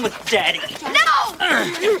coming home with Daddy. No!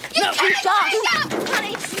 You can't, Josh!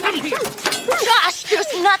 Honey, sweetie. Josh,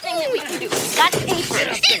 there's nothing that we can do. We've got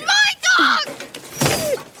papers. It's my dog!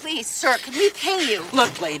 Please, sir, can we pay you?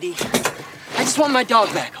 Look, lady, I just want my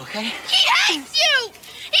dog back, okay? He hates you!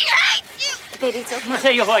 He hates you! Baby, it's okay. I'll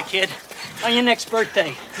tell you what, kid. On your next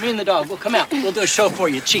birthday, me and the dog will come out. We'll do a show for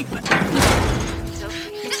you cheap.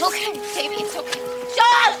 It's okay, baby, it's okay.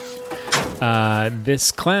 Josh!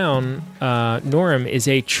 This clown, Norm, is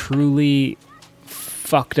a truly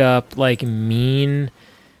fucked up, like, mean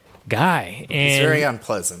guy. And he's very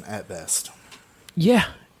unpleasant at best. Yeah.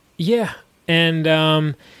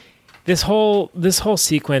 And this whole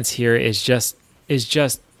sequence here is just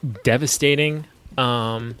devastating.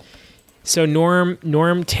 So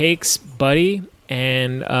Norm takes Buddy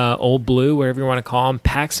and Old Blue, whatever you want to call him,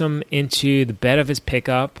 packs him into the bed of his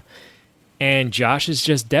pickup, and Josh is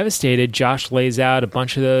just devastated. Josh lays out a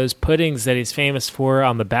bunch of those puddings that he's famous for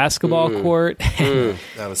on the basketball court.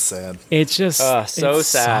 That was sad. It's just so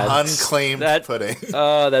sad. Unclaimed pudding.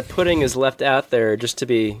 That pudding is left out there just to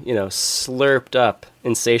be, slurped up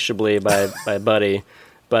insatiably by Buddy,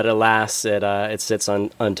 but alas, it sits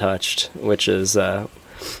untouched, which is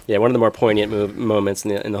one of the more poignant moments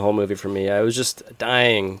in the whole movie for me. I was just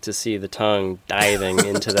dying to see the tongue diving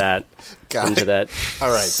into that All right,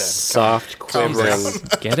 then. Soft, quivering.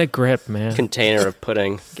 Get a grip, man. Container of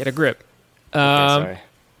pudding. Get a grip. Sorry.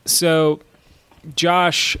 So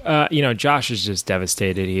Josh, Josh is just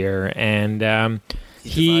devastated here, and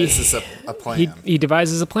he devises a plan. He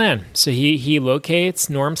devises a plan. So he locates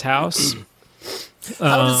Norm's house.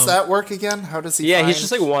 How does that work again? How does he? Yeah, he's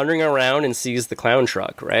just like wandering around and sees the clown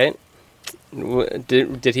truck, right?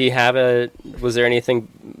 Did he have was there anything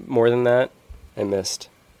more than that? I missed.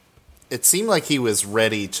 It seemed like he was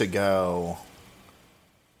ready to go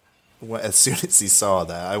as soon as he saw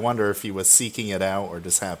that. I wonder if he was seeking it out or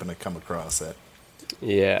just happened to come across it.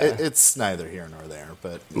 Yeah. It's neither here nor there,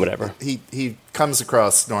 but whatever. He comes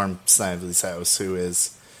across Norm Snively's house, who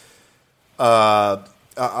is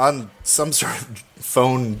on some sort of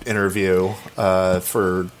phone interview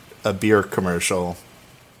for a beer commercial.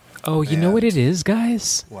 Oh, you know what it is,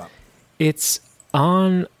 guys? What? It's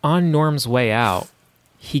on Norm's way out.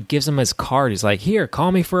 He gives him his card. He's like, "Here,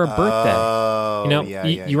 call me for a birthday."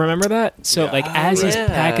 You remember that? So, as he's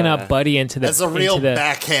packing up Buddy into the... As a real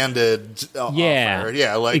backhanded offer.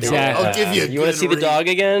 Yeah, like, exactly. I'll give you a You want to see the dog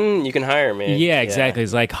again? You can hire me. Yeah, exactly.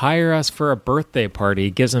 He's like, hire us for a birthday party.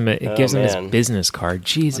 He gives him his business card.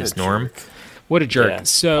 Jesus, Norm. What a jerk. Yeah.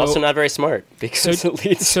 So also not very smart, because it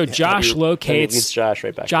leads, Josh leads Josh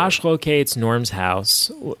right back. Josh locates Norm's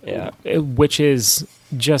house, which is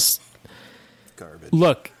just garbage.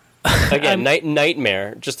 Look, again,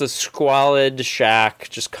 nightmare. Just a squalid shack,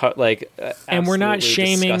 just cut like. And we're not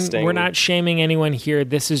shaming. Disgusting. We're not shaming anyone here.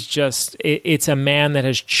 This is just. It's a man that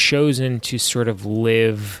has chosen to sort of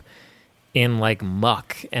live in like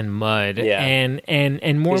muck and mud, and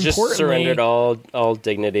more he's importantly, just surrendered all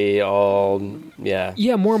dignity,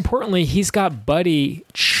 more importantly, he's got Buddy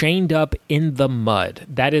chained up in the mud.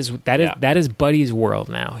 That is Buddy's world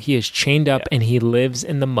now. He is chained up and he lives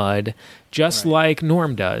in the mud, just like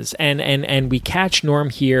Norm does. And we catch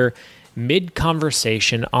Norm here mid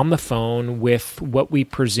conversation on the phone with what we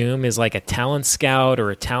presume is like a talent scout or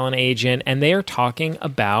a talent agent, and they are talking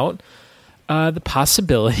about the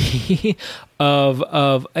possibility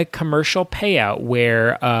of a commercial payout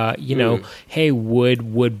where hey,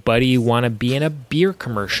 would Buddy want to be in a beer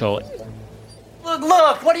commercial?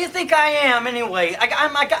 Look, what do you think I am anyway? I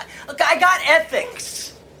got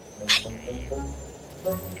ethics.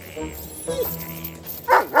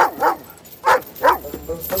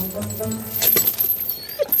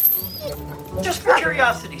 just for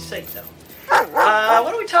curiosity's sake, though.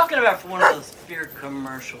 What are we talking about for one of those beer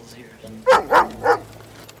commercials here?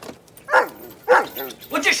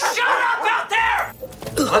 Would you shut up out there?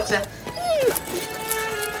 What's that?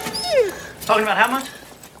 Talking about how much?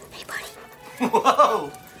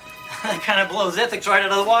 Whoa! That kind of blows ethics right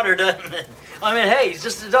out of the water, doesn't it? I mean, hey, he's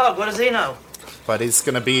just a dog. What does he know? But he's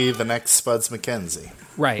going to be the next Spuds McKenzie.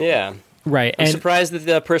 Right. Yeah. Right. I'm surprised that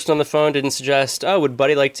the person on the phone didn't suggest, oh, would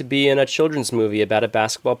Buddy like to be in a children's movie about a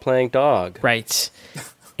basketball-playing dog? Right.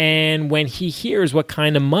 And when he hears what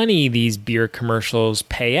kind of money these beer commercials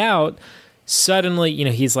pay out, suddenly,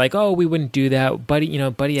 he's like, oh, we wouldn't do that. Buddy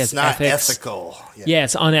has It's not ethics. ethical. Yeah,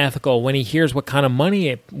 it's unethical. When he hears what kind of money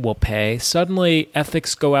it will pay, suddenly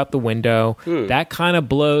ethics go out the window. That kind of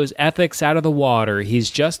blows ethics out of the water.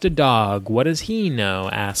 He's just a dog. What does he know?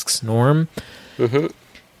 Asks Norm. Mm-hmm.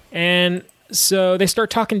 And so they start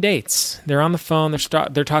talking dates. They're on the phone.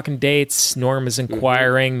 They're talking dates. Norm is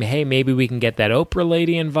inquiring, hey, maybe we can get that Oprah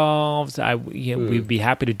lady involved. We'd be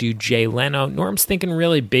happy to do Jay Leno. Norm's thinking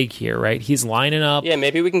really big here, right? He's lining up. Yeah,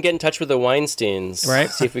 maybe we can get in touch with the Weinsteins. Right.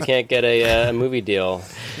 See if we can't get a movie deal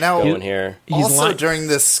going here. Also, during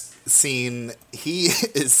this scene, he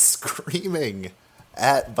is screaming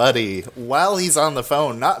at Buddy while he's on the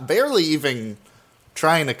phone, barely even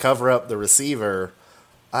trying to cover up the receiver.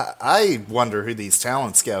 I wonder who these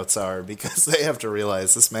talent scouts are, because they have to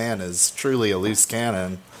realize this man is truly a loose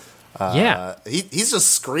cannon. He's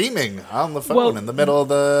just screaming on the phone in the middle of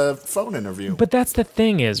the phone interview. But that's the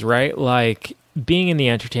thing is, right? Like, being in the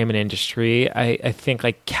entertainment industry, I think,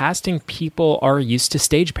 like, casting people are used to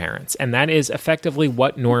stage parents. And that is effectively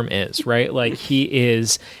what Norm is, right? Like, he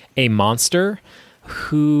is a monster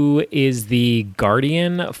who is the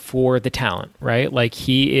guardian for the talent, right? Like,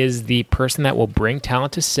 he is the person that will bring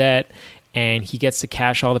talent to set, and he gets to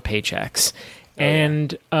cash all the paychecks.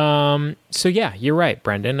 So yeah, you're right,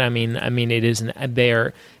 Brendan. I mean, it isn't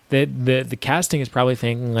there. The casting is probably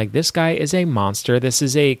thinking, like, this guy is a monster. This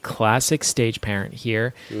is a classic stage parent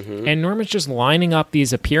here, and Norm is just lining up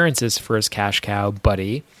these appearances for his cash cow,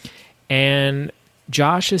 Buddy, and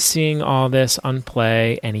Josh is seeing all this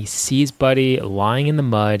unplay, and he sees Buddy lying in the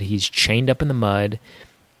mud. He's chained up in the mud,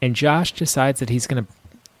 and Josh decides that he's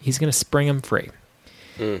gonna spring him free.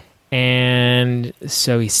 And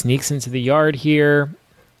so he sneaks into the yard here,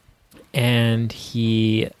 and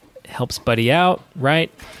he helps Buddy out. Right?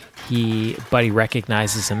 Buddy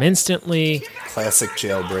recognizes him instantly. Classic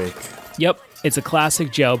jailbreak. Yep, it's a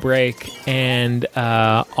classic jailbreak, and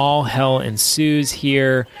all hell ensues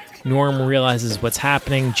here. Norm realizes what's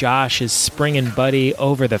happening. Josh is springing Buddy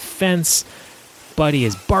over the fence. Buddy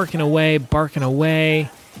is barking away,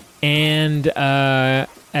 and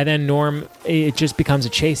then Norm, it just becomes a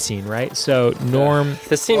chase scene, right? So Norm...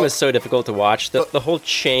 This scene was so difficult to watch. The whole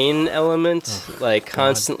chain element,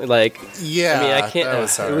 constantly, Yeah, I mean, I can't... that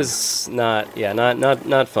was hard. It was not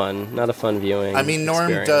fun. Not a fun viewing I mean, Norm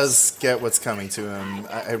experience. does get what's coming to him.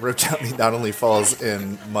 I wrote down he not only falls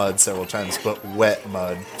in mud several times, but wet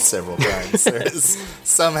mud several times. There's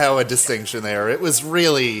somehow a distinction there. It was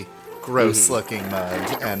really gross-looking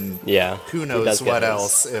mud, and who knows what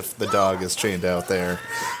else if the dog is chained out there.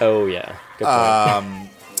 Oh, yeah. Good point.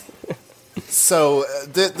 So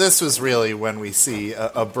this was really when we see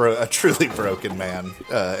a truly broken man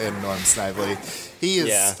in Norm Snively. He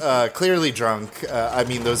is clearly drunk. I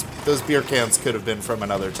mean, those beer cans could have been from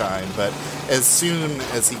another time, but as soon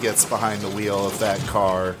as he gets behind the wheel of that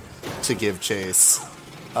car to give chase,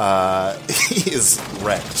 he is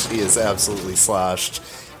wrecked. He is absolutely sloshed.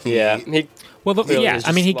 He gets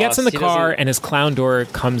in the car, and his clown door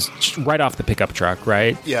comes right off the pickup truck,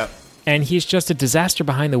 right? Yeah. And he's just a disaster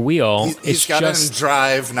behind the wheel. He's got to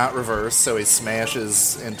drive, not reverse, so he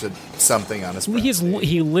smashes into something on his property.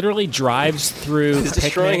 He literally drives through He's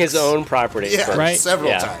destroying his own property. Yeah,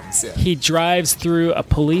 several times. Yeah. He drives through a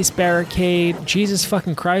police barricade. Jesus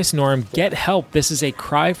fucking Christ, Norm, get help. This is a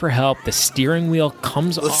cry for help. The steering wheel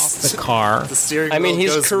comes off the car. The steering wheel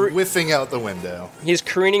goes whiffing out the window. He's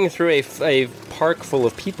careening through a park full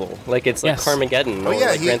of people. Like it's like Carmageddon or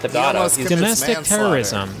like Grand Theft Auto. Domestic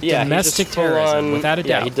terrorism. Yeah, domestic terrorism, without a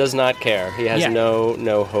doubt. Yeah, he does not care. He has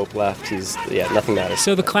no hope left. He's nothing matters.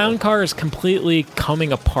 So the clown car is completely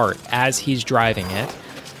coming apart as he's driving it.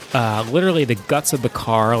 Literally, the guts of the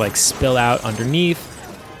car spill out underneath,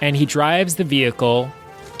 and he drives the vehicle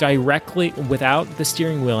directly without the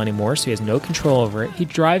steering wheel anymore, so he has no control over it. He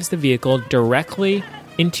drives the vehicle directly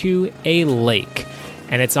into a lake.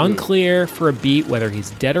 And it's unclear for a beat whether he's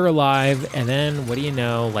dead or alive. And then, what do you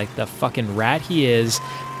know, like the fucking rat he is,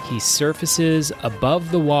 He surfaces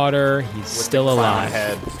above the water. He's still alive.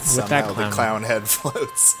 With that clown head. The clown head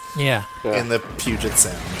floats. Yeah. In the Puget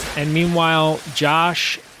Sound. And meanwhile,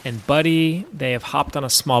 Josh and Buddy, they have hopped on a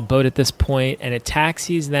small boat at this point, and it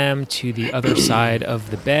taxis them to the other side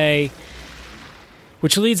of the bay,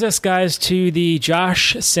 which leads us, guys, to the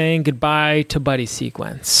Josh saying goodbye to Buddy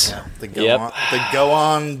sequence. Yeah, the go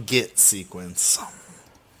on get sequence.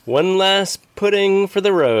 One last pudding for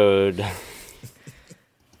the road.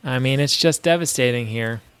 I mean, it's just devastating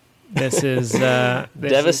here. This is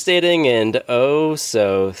devastating and oh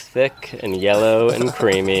so thick and yellow and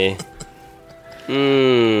creamy.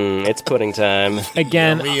 It's pudding time.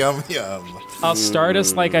 Again, yum, yum. I'll start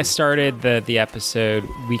us like I started the episode.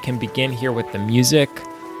 We can begin here with the music.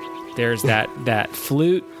 There's that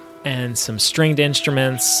flute and some stringed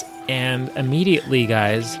instruments, and immediately,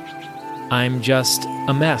 guys, I'm just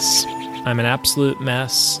a mess. I'm an absolute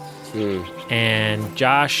mess. And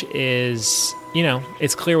Josh is,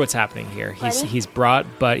 it's clear what's happening here. He's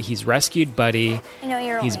rescued Buddy.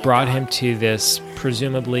 He's brought him to this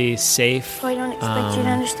presumably safe,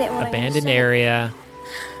 abandoned area,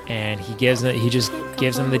 and he just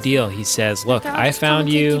gives him the deal. He says, "Look, I found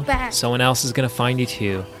you. Someone else is going to find you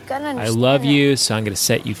too. I love you, so I'm going to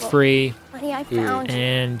set you free."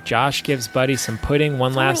 And Josh gives Buddy some pudding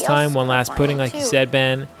one last pudding, like you said,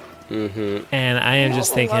 Ben. Mm-hmm. And I am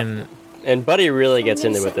just thinking... And Buddy really gets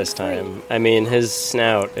into it this time. I mean, his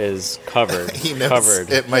snout is covered. He knows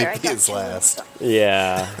it might be his last.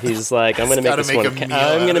 Yeah, he's like, I'm going to make this one.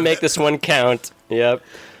 I'm going to make this one count. Yep,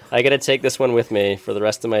 I got to take this one with me for the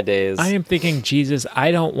rest of my days. I am thinking, Jesus,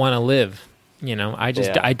 I don't want to live. I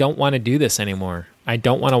don't want to do this anymore. I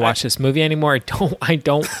don't want to watch this movie anymore. I don't want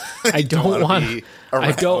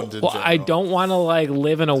to like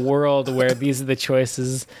live in a world where these are the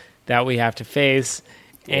choices that we have to face.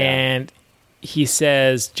 Yeah. And he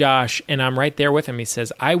says, Josh, and I'm right there with him. He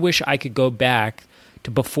says, I wish I could go back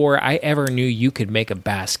to before I ever knew you could make a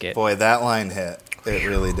basket. Boy, that line hit. It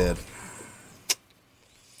really did.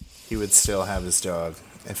 He would still have his dog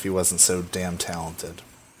if he wasn't so damn talented.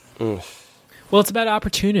 Well, it's about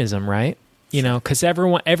opportunism, right? Because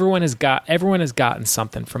everyone has gotten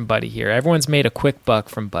something from Buddy here. Everyone's made a quick buck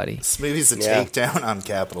from Buddy. This movie's a takedown on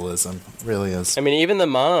capitalism. It really is. I mean, even the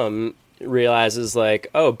mom realizes like,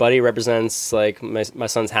 oh, Buddy represents like my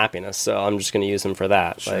son's happiness, so I'm just going to use him for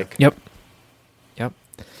that. Sure. Like, yep.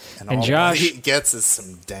 And all Josh he gets is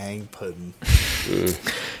some dang pudding.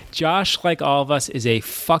 Josh, like all of us, is a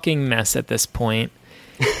fucking mess at this point.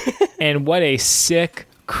 And what a sick,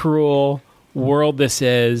 cruel world this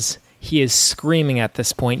is. He is screaming at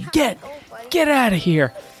this point, get out of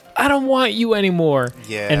here. I don't want you anymore.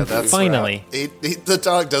 Yeah, and that's finally, right. The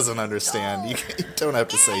dog doesn't understand. You don't have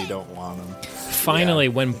to say you don't want him. Finally,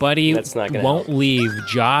 when Buddy won't leave,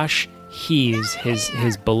 Josh heaves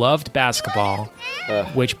his beloved basketball,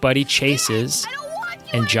 which Buddy chases,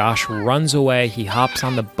 and Josh runs away. He hops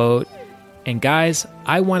on the boat, and guys,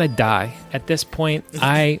 I want to die. At this point,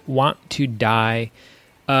 I want to die.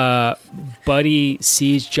 Buddy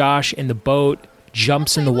sees Josh in the boat,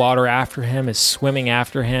 jumps in the water after him, is swimming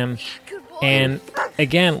after him. And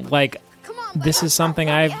again, like, this is something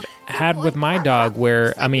I've had with my dog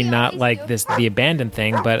where, I mean, not like the abandoned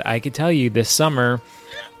thing, but I could tell you this summer,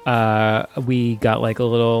 we got like a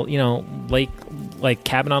little, lake, like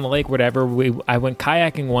cabin on the lake, whatever. I went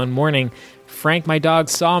kayaking one morning. Frank, my dog,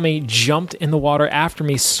 saw me, jumped in the water after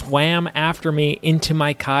me, swam after me into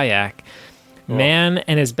my kayak. Man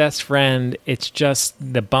and his best friend, it's just,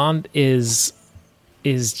 the bond is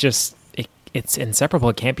just, it's inseparable.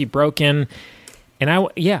 It can't be broken. And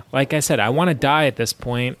like I said, I want to die at this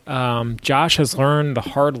point. Josh has learned the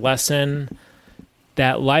hard lesson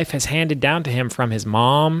that life has handed down to him from his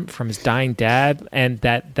mom, from his dying dad, and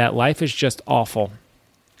that life is just awful.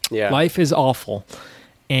 Yeah. Life is awful.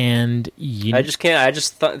 And I just can't. I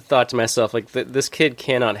just thought to myself, like, this kid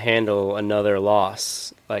cannot handle another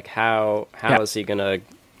loss. Like, how is he gonna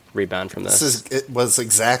rebound from this? It was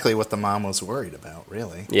exactly what the mom was worried about,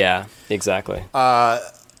 really. Yeah, exactly.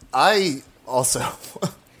 I also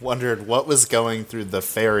wondered what was going through the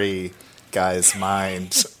fairy guy's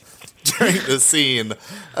mind during the scene.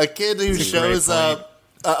 A kid who shows up.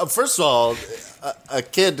 First of all, a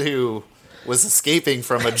kid who was escaping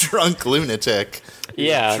from a drunk lunatic.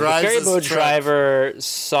 Yeah, the ferry boat driver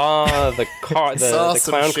saw the car, the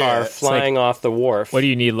clown car flying off the wharf. What do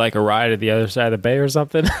you need, like a ride at the other side of the bay or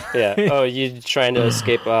something? Yeah. Oh, you trying to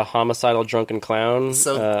escape a homicidal drunken clown?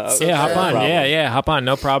 Hop on. Yeah, hop on.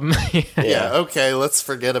 No problem. Yeah. Okay, let's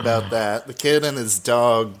forget about that. The kid and his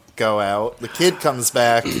dog go out. The kid comes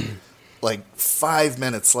back like 5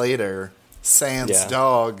 minutes later sans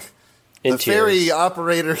dog. In the tears. ferry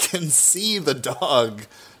operator can see the dog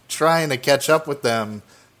trying to catch up with them.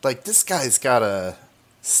 Like, this guy's got to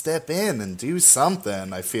step in and do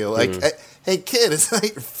something, I feel like. Hey, kid, is that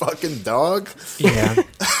your fucking dog? Yeah.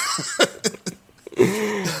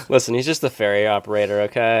 Listen, he's just the ferry operator,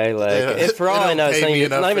 okay? Like, for all I know, it's not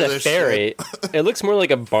even a ferry. It looks more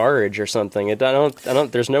like a barge or something. I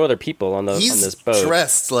don't. There's no other people on this boat. He's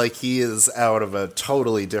dressed like he is out of a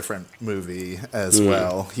totally different movie as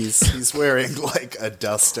well. He's wearing like a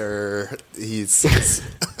duster. He's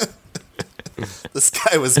this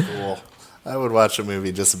guy was cool. I would watch a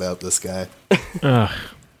movie just about this guy.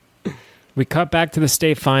 We cut back to the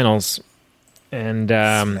state finals, and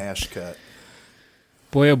smash cut.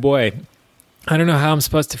 Boy, oh boy. I don't know how I'm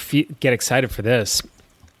supposed to get excited for this.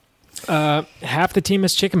 Half the team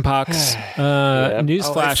is chickenpox.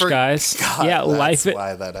 Newsflash, guys. Yeah,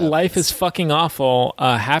 life is fucking awful.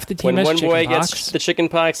 Half the team when has one chickenpox. boy gets the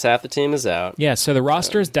chickenpox, half the team is out. Yeah, so the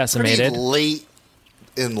roster is decimated. Pretty late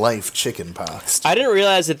in life chickenpox. I didn't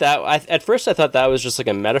realize that at first I thought that was just like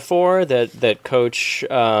a metaphor that Coach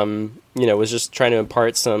was just trying to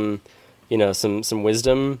impart some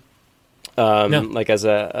wisdom. No. Like as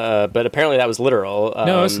but apparently that was literal.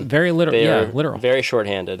 No, it's very literal. Yeah, literal. Very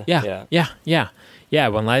shorthanded. Yeah.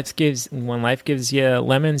 When life gives you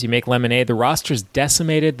lemons, you make lemonade. The roster's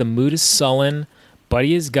decimated. The mood is sullen.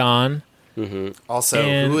 Buddy is gone. Mm-hmm.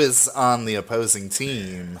 Also, who is on the opposing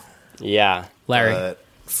team? Yeah, Larry.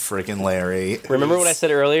 Freaking Larry. Remember what I said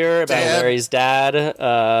earlier about Larry's dad?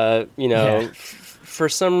 For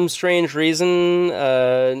some strange reason,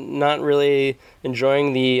 not really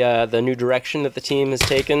enjoying the new direction that the team has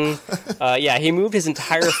taken. He moved his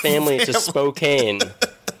entire family to Spokane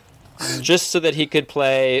just so that he could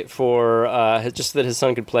play for, just so that his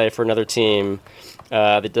son could play for another team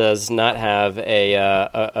that does not have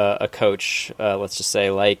a coach. Let's just say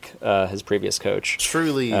like his previous coach.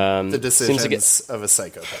 Truly, the decisions of a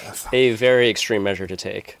psychopath. A very extreme measure to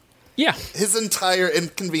take. Yeah.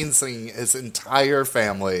 Inconveniencing his entire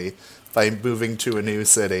family by moving to a new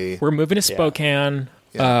city. We're moving to Spokane.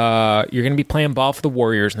 Yeah. You're going to be playing ball for the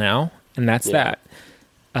Warriors now, and that's that.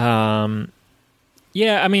 I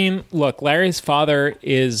mean, look, Larry's father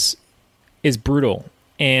is brutal,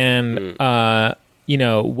 and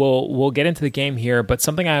we'll get into the game here, but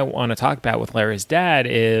something I want to talk about with Larry's dad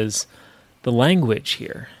is the language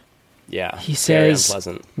here. Yeah. He says,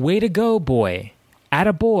 unpleasant. "Way to go, boy.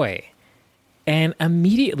 Attaboy." And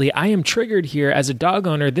immediately I am triggered here as a dog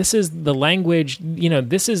owner. This is the language,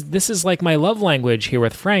 this is like my love language here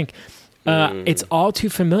with Frank. It's all too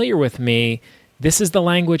familiar with me. This is the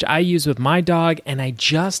language I use with my dog, and I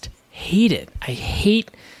just hate it.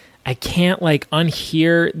 I can't like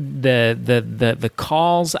unhear the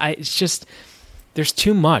calls. It's just, there's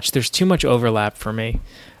too much overlap for me.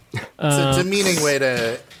 It's a demeaning way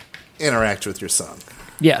to interact with your son.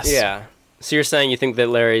 Yes. Yeah. So you're saying you think that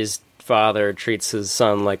Larry's father treats his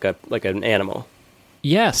son like an animal?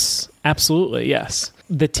 Yes, absolutely, yes.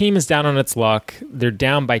 The team is down on its luck. They're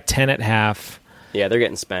down by 10 at half. Yeah, they're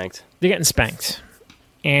getting spanked.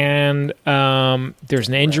 And there's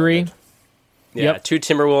an injury. Yeah, Two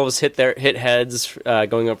Timberwolves hit heads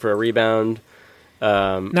going up for a rebound.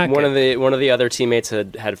 One of the other teammates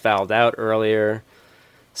had fouled out earlier.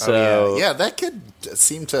 So that kid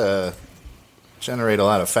seemed to generate a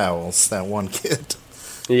lot of fouls, that one kid.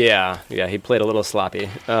 Yeah, he played a little sloppy.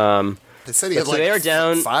 They said he had they are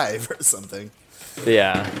down 5 or something.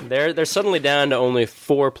 Yeah, they're suddenly down to only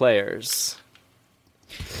 4 players.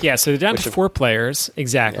 Yeah, so they're down to 4 players,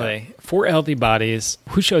 exactly. Yeah. 4 healthy bodies.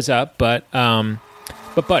 Who shows up but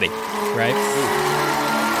Buddy, right?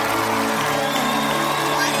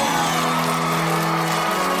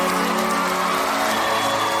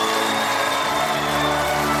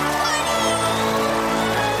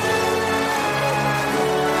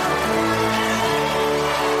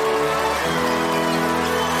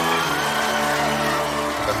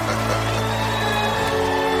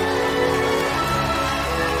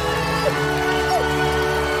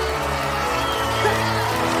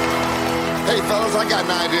 I got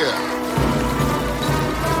an idea.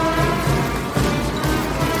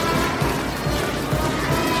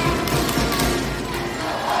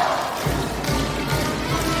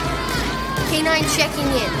 K9 checking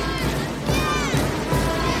in.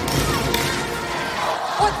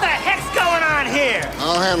 What the heck's going on here?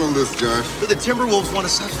 I'll handle this, Josh. The Timberwolves want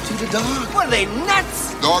to substitute a dog. What are they,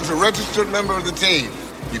 nuts? Dog's a registered member of the team.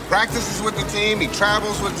 He practices with the team. He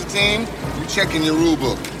travels with the team. You check in your rule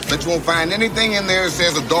book. But you won't find anything in there that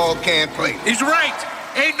says a dog can't play. He's right.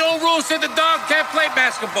 Ain't no rule said the dog can't play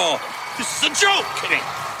basketball. This is a joke, kidding.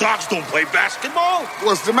 Dogs don't play basketball.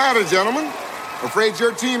 What's the matter, gentlemen? Afraid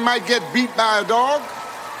your team might get beat by a dog?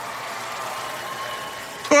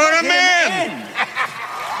 Put him in!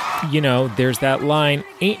 You know, there's that line,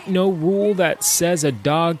 ain't no rule that says a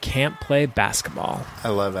dog can't play basketball. I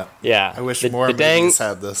love it. Yeah. I wish more movies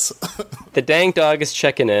had this. The dang dog is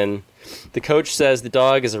checking in. The coach says the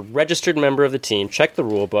dog is a registered member of the team. Check the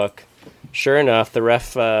rule book. Sure enough, the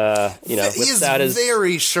ref, He's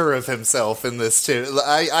very sure of himself in this, too.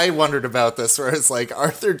 I wondered about this, where it's like,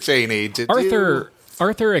 Arthur Chaney,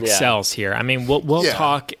 Arthur excels here. I mean, we'll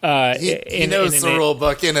talk. He knows the rule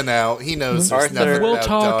book in and out. He knows there's nothing We'll about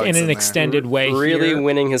talk dogs in an there. extended way really here.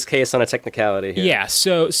 winning his case on a technicality here. Yeah,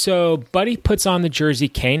 so Buddy puts on the jersey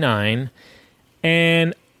K9,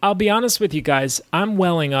 and I'll be honest with you guys, I'm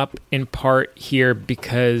welling up in part here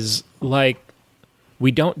because, like, we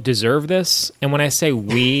don't deserve this. And when I say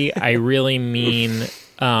we, I really mean...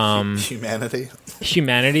 humanity.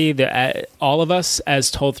 All of us, as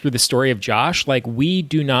told through the story of Josh, like, we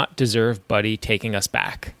do not deserve Buddy taking us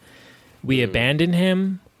back. We abandoned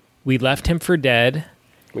him. We left him for dead.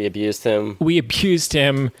 We abused him. We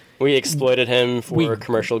exploited him for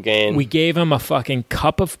commercial gain. We gave him a fucking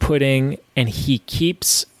cup of pudding, and he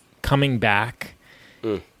keeps coming back.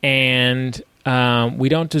 And we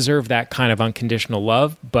don't deserve that kind of unconditional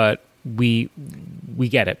love, but we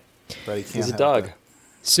get it. He's a dog.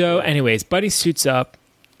 So, anyways, Buddy suits up,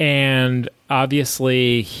 and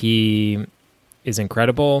obviously he is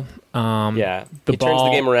incredible. He turns the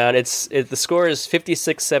game around. The score is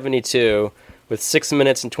 56-72 with 6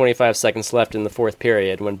 minutes and 25 seconds left in the fourth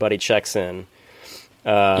period when Buddy checks in.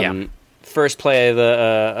 First play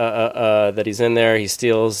that he's in there, he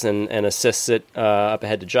steals and assists it up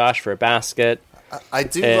ahead to Josh for a basket. I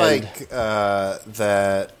do like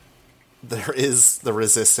that there is the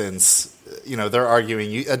resistance. You know, they're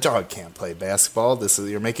arguing a dog can't play basketball.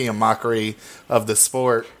 You're making a mockery of the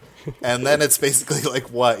sport. And then it's basically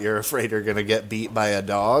like, what? You're afraid you're going to get beat by a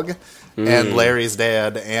dog? And Larry's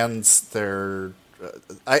dad and their...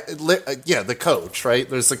 the coach, right?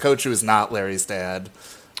 There's the coach who is not Larry's dad.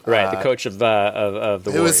 Right, the coach of the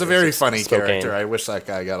Warriors. It was a very funny Spokane. character. I wish that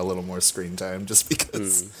guy got a little more screen time, just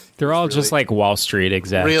because they're all just like Wall Street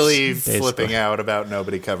execs, really basically. flipping out about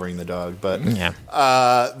nobody covering the dog. But yeah,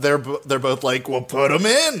 they're both like, "Well, put him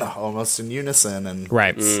in," almost in unison, and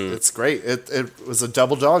it's great. It was a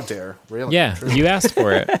double dog dare, really. Yeah, truly. you asked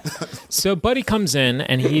for it. So Buddy comes in,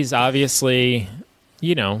 and he's obviously,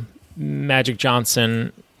 Magic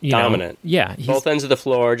Johnson. Dominant. Both ends of the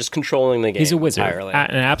floor, just controlling the game. He's a wizard, entirely.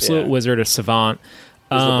 an absolute wizard, a savant.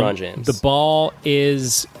 He's LeBron James. The ball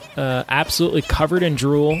is absolutely covered in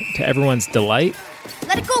drool to everyone's delight.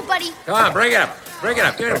 Let it go, buddy. Come on, bring it up. Bring it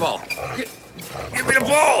up. Give me the ball. Give me the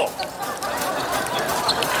ball.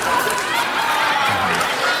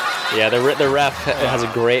 Yeah, the ref has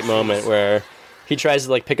a great moment where he tries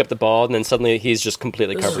to pick up the ball, and then suddenly he's just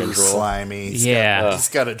completely covered in drool. Slimy. He's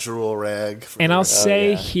got a drool rag. And I'll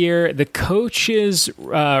say here, the coach's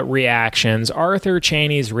reactions, Arthur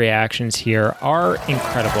Chaney's reactions here, are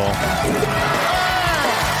incredible.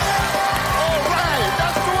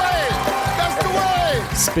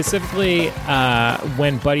 Specifically,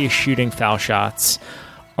 when Buddy is shooting foul shots,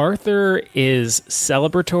 Arthur is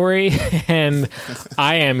celebratory, and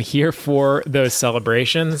I am here for those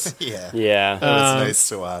celebrations. Yeah. That was nice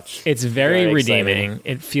to watch. It's very redeeming.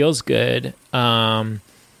 Exciting. It feels good.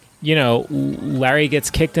 Larry gets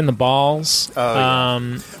kicked in the balls.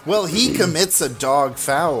 Well, he commits a dog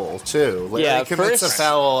foul, too. Larry commits a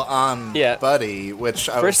foul on Buddy, which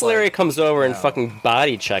I First Larry comes over and fucking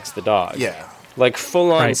body checks the dog. Yeah.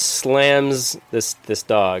 Full on slams this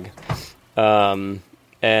dog.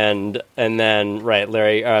 And then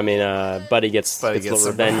Buddy gets a little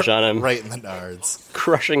revenge on him, right in the nards,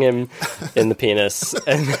 crushing him in the penis,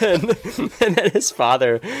 and then his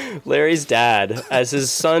father, Larry's dad, as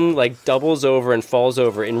his son doubles over and falls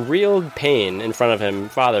over in real pain in front of him,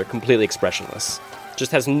 father completely expressionless,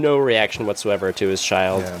 just has no reaction whatsoever to his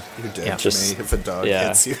child. Yeah, you're dead to me if a dog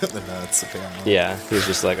hits you in the nuts. Apparently. Yeah, he's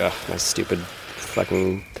just like, oh, my stupid,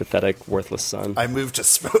 fucking pathetic, worthless son. I moved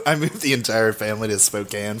the entire family to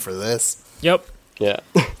Spokane for this. Yep. Yeah.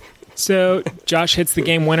 So Josh hits the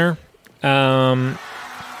game winner, and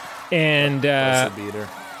buzzer beater.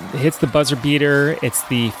 Hits the buzzer beater. It's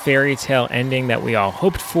the fairy tale ending that we all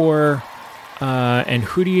hoped for. And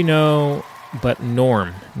who do you know but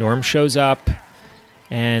Norm? Norm shows up,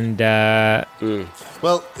 and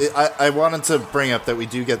well, I wanted to bring up that we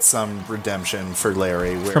do get some redemption for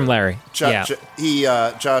Larry. From Larry, Josh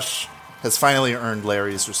has finally earned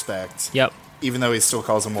Larry's respect. Yep. Even though he still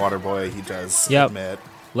calls him Waterboy, he does admit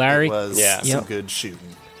Larry it was some good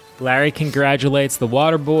shooting. Larry congratulates the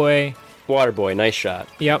water boy. Water boy, nice shot.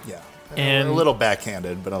 Yep. Yeah. And a little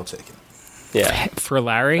backhanded, but I'll take it. Yeah. For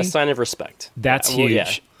Larry, a sign of respect. That's huge.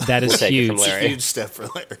 Yeah. That is We'll take it huge. from Larry. Huge step for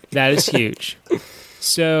Larry. That is huge.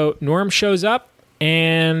 So Norm shows up,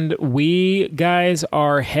 and we guys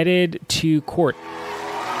are headed to court.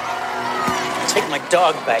 Take my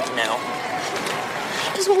dog back now.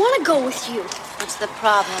 He doesn't want to go with you. What's the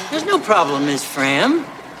problem? There's no problem, Miss Fram.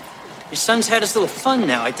 Your son's had his little fun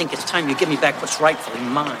now. I think it's time you give me back what's rightfully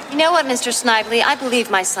mine. You know what, Mr. Snively? I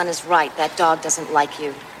believe my son is right. That dog doesn't like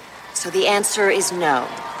you. So the answer is no.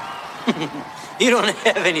 You don't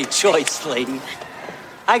have any choice, lady.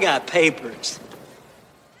 I got papers.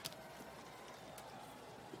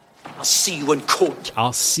 I'll see you in court.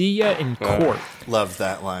 I'll see you in court. Love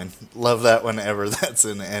that line. Love that whenever that's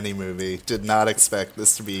in any movie. Did not expect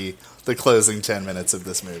this to be the closing 10 minutes of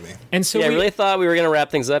this movie. And so I really thought we were going to wrap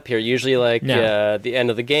things up here. Usually, like, the end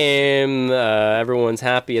of the game, everyone's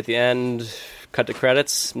happy at the end, cut to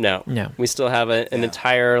credits. No. We still have an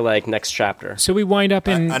entire, like, next chapter. So we wind up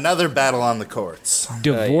in another battle on the courts.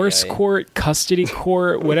 Divorce court, custody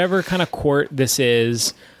court, whatever kind of court this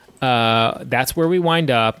is. That's where we wind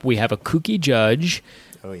up. We have a kooky judge.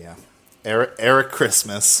 Oh, yeah. Eric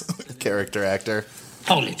Christmas, character actor.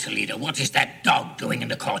 Holy Toledo, what is that dog doing in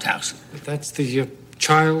the courthouse? That's the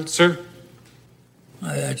child, sir?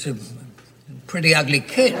 That's a pretty ugly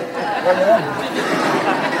kid.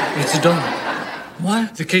 It's a dog.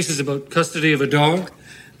 What? The case is about custody of a dog.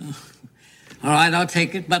 All right, I'll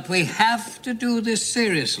take it, but we have to do this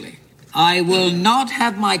seriously. I will not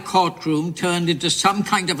have my courtroom turned into some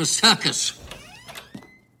kind of a circus.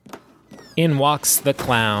 In walks the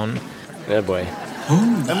clown. Oh, boy.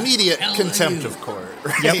 Immediate contempt of court,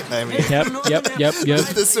 right? Yep. I mean, Yep.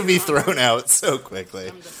 This would be thrown out so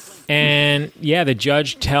quickly. And, yeah, the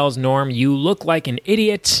judge tells Norm, you look like an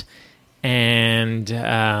idiot. And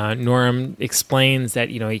Norm explains that,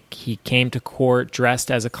 he came to court dressed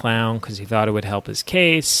as a clown because he thought it would help his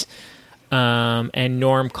case. And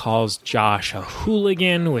Norm calls Josh a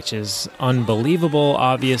hooligan, which is unbelievable,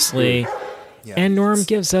 obviously. Yeah, and Norm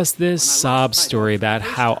gives us this sob story about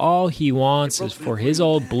how all he wants is for his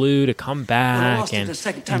old Blue to come back, and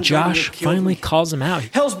Josh finally calls him out.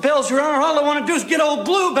 Hell's bells, Your Honor, all I want to do is get old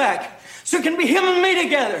Blue back, so it can be him and me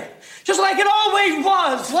together, just like it always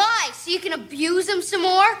was. Why? So you can abuse him some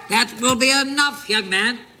more? That will be enough, young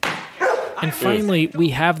man. And finally, we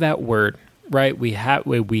have that word, right? We have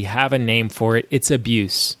a name for it. It's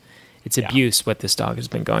abuse. It's abuse, what this dog has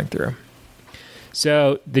been going through.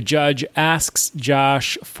 So the judge asks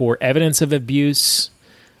Josh for evidence of abuse,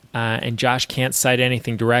 and Josh can't cite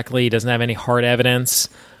anything directly. He doesn't have any hard evidence,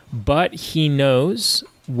 but he knows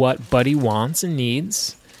what Buddy wants and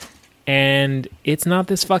needs, and it's not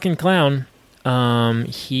this fucking clown.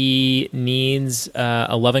 He needs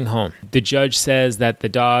a loving home. The judge says that the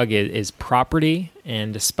dog is property,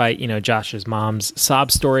 and despite Josh's mom's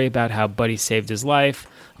sob story about how Buddy saved his life,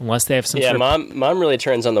 unless they have some sort of... Mom really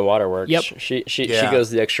turns on the waterworks. Yep. She goes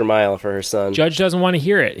the extra mile for her son. Judge doesn't want to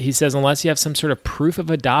hear it. He says unless you have some sort of proof of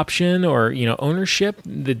adoption or, ownership,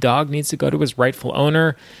 the dog needs to go to his rightful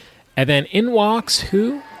owner. And then in walks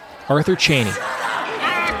who? Arthur Chaney.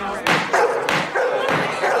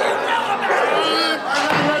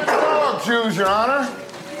 Choose, Your Honor.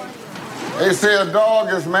 They say a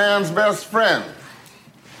dog is man's best friend.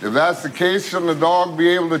 If that's the case, shouldn't a dog be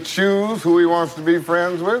able to choose who he wants to be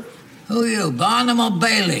friends with? Who are you, Barnum or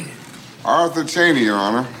Bailey? Arthur Chaney, Your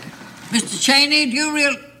Honor. Mr. Chaney, do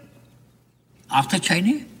you Arthur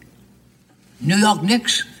Chaney? New York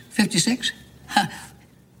Knicks, 56?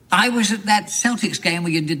 I was at that Celtics game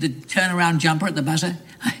where you did the turnaround jumper at the buzzer.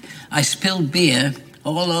 I spilled beer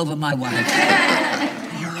all over my wife.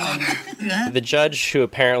 The judge, who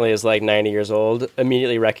apparently is like 90 years old,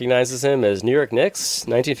 immediately recognizes him as New York Knicks,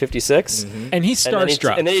 1956. Mm-hmm. And he's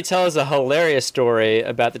starstruck. And then he tells a hilarious story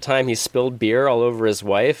about the time he spilled beer all over his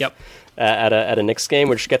wife at a Knicks game,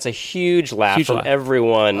 which gets a huge laugh from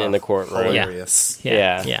everyone in the courtroom. Hilarious.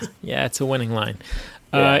 Yeah, it's a winning line.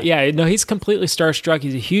 He's completely starstruck.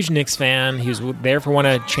 He's a huge Knicks fan. He was there for one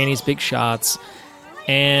of Chaney's big shots.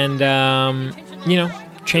 And,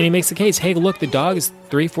 Chaney makes the case, hey, look, the dog is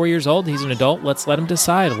 3-4 years old. He's an adult. Let's let him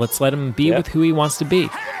decide. Let's let him be with who he wants to be.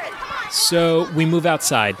 So we move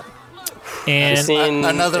outside. And the scene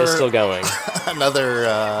is still going. Another,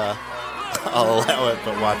 I'll allow it,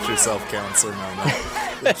 but watch yourself counselor moment.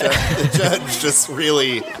 The judge just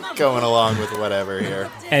really going along with whatever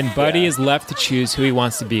here. And Buddy is left to choose who he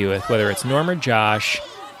wants to be with, whether it's Norm or Josh.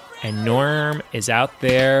 And Norm is out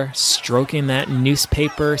there stroking that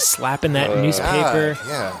newspaper, slapping that newspaper.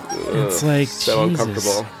 Yeah. It's like, so Jesus.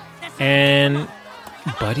 uncomfortable. And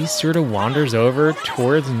Buddy sort of wanders over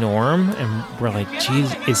towards Norm, and we're like,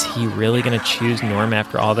 geez, is he really going to choose Norm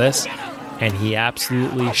after all this? And he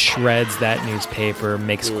absolutely shreds that newspaper,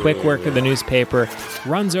 makes quick work of the newspaper,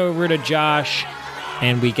 runs over to Josh,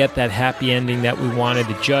 and we get that happy ending that we wanted.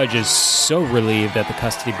 The judge is so relieved that the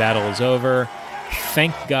custody battle is over.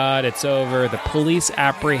 Thank God it's over. The police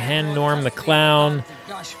apprehend Norm the clown.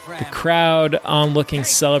 The crowd onlooking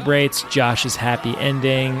celebrates Josh's happy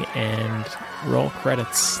ending, and roll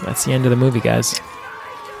credits. That's the end of the movie, guys.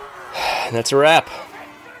 That's a wrap.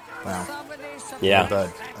 Wow. Yeah.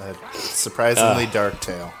 A surprisingly dark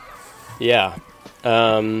tale. Yeah.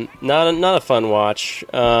 Not a fun watch.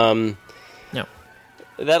 No.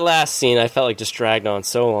 That last scene I felt like just dragged on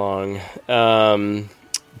so long.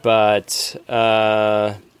 But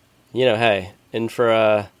hey, in for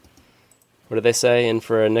a, what do they say? In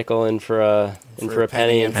for a nickel, in for a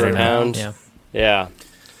penny, in for a pound. Yeah.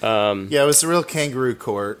 It was a real kangaroo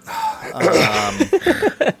court.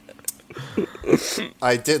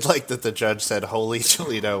 I did like that the judge said, "Holy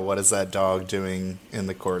Toledo, what is that dog doing in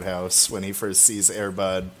the courthouse?" when he first sees Air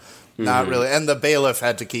Bud. Not really. And the bailiff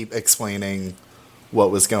had to keep explaining what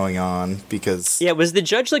was going on because... Yeah, was the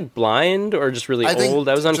judge blind or just really old?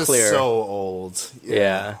 That was unclear. Just so old.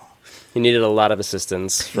 Yeah. He needed a lot of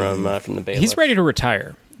assistance from the bailiff. He's ready to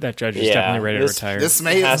retire. That judge is definitely ready to retire. This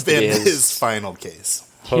may have been his final case.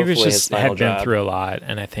 He was just had been through a lot,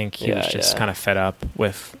 and I think he was just kind of fed up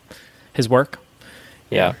with his work.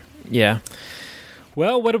 Yeah.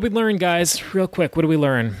 Well, what did we learn, guys? Real quick, what did we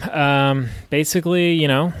learn? Basically,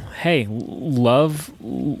 hey,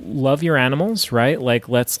 love your animals, right? Like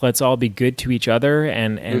let's all be good to each other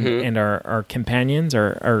and our companions,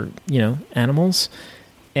 our animals,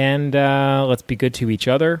 and let's be good to each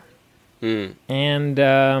other. And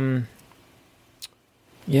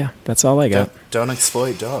that's all I got. Don't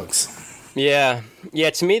exploit dogs. Yeah.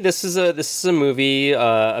 To me, this is a movie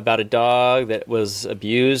about a dog that was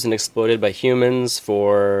abused and exploited by humans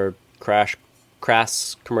for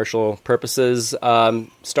crass commercial purposes,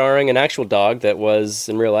 starring an actual dog that was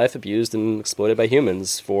in real life abused and exploited by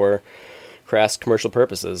humans for crass commercial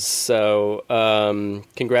purposes. So,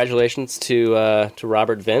 congratulations to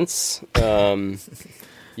Robert Vince.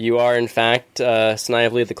 You are, in fact,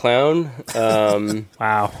 Snively the Clown.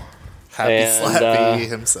 Wow. Happy Slappy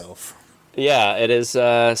himself. Yeah, it is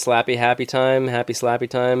Slappy Happy Time, Happy Slappy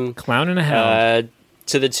Time. Clown and a Hound.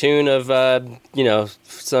 To the tune of,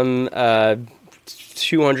 some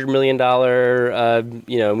 $200 million,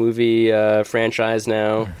 movie franchise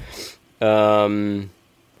now.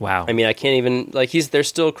 Wow. I mean, I can't even, they're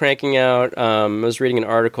still cranking out. I was reading an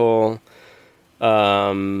article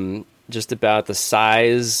just about the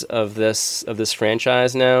size of this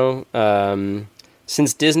franchise now.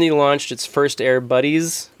 Since Disney launched its first Air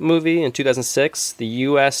Buddies movie in 2006, the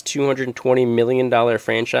U.S. $220 million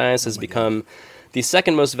franchise has become the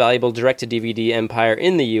second most valuable direct-to-DVD empire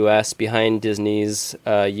in the U.S. behind Disney's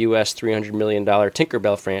U.S. $300 million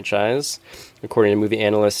Tinkerbell franchise, according to movie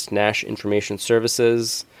analyst Nash Information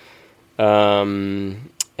Services. And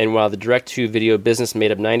while the direct-to-video business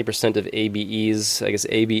made up 90% of ABE's, I guess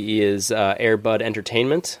ABE is Air Bud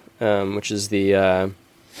Entertainment, which is the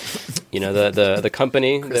the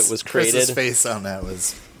company that was created. Chris's face on that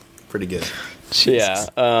was pretty good. Jesus.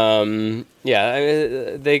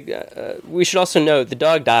 We should also note the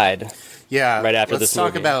dog died. Yeah, right after this movie.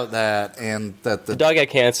 Let's talk about that, and that the dog had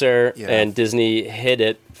cancer, and Disney hid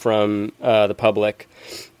it from the public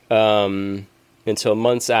until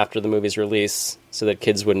months after the movie's release, so that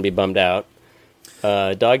kids wouldn't be bummed out.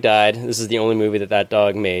 Dog died. This is the only movie that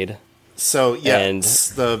dog made. So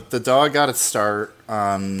the dog got its start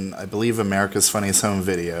on, I believe, America's Funniest Home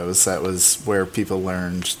Videos. That was where people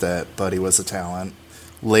learned that Buddy was a talent.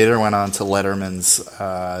 Later went on to Letterman's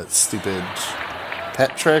stupid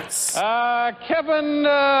pet tricks. Kevin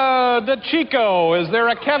DeChico. Is there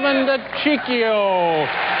a Kevin DeChico?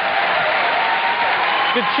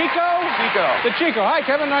 DeChico? DeChico. Hi,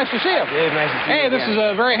 Kevin. Nice to see you. Dave, nice to see you. Hey, this is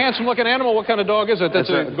a very handsome-looking animal. What kind of dog is it? That's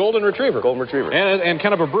a golden retriever. Golden retriever. And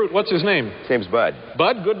kind of a brute. What's his name? His name's Bud.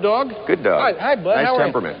 Bud? Good dog? Good dog. Hi, Bud. Nice how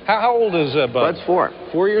temperament. How old is Bud? Bud's 4.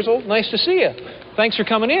 4 years old? Nice to see you. Thanks for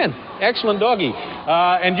coming in. Excellent doggy.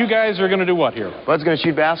 And you guys are going to do what here? Bud's going to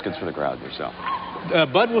shoot baskets for the crowd yourself.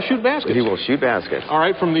 Bud will shoot baskets? He will shoot baskets. All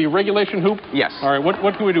right, from the regulation hoop? Yes. All right,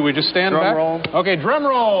 what can we do? We just stand back? Drum roll. Okay, drum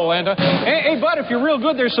roll. And hey, Bud, if you're real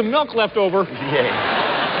good, there's some milk left over.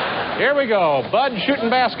 Yeah. Here we go. Bud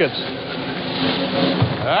shooting baskets.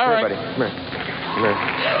 All right. Buddy. Come here.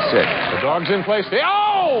 Sit. The dog's in place.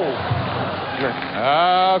 Oh! Come here.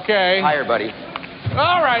 Okay. Higher, buddy.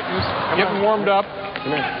 All right. Just getting warmed up.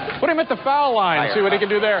 Put him at the foul line. See what he can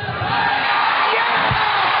do there.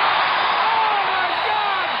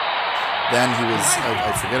 Then he was,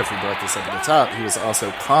 I forget if we brought this up at the top, he was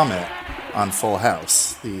also Comet on Full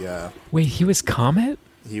House. Wait, he was Comet?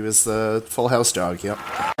 He was the Full House dog, yep.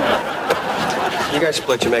 You guys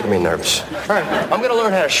split, you're making me nervous. All right, I'm going to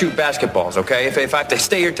learn how to shoot basketballs, okay? If I have to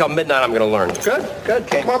stay here till midnight, I'm going to learn. Good, good.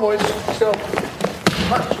 Okay. Come on, boys. Let's go.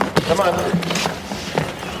 Come on.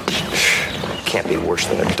 Can't be worse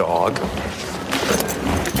than a dog.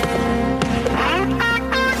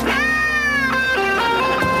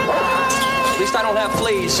 At least I don't have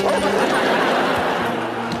fleas.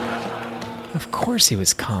 Of course he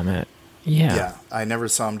was Comet. Yeah. Yeah, I never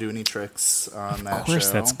saw him do any tricks on that show. Of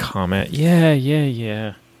course that's Comet.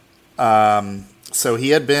 Yeah. So he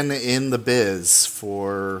had been in the biz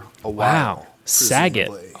for a while. Wow.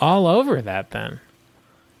 Saget. All over that then.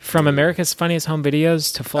 From America's Funniest Home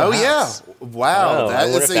Videos to Full House. Yeah. Wow. I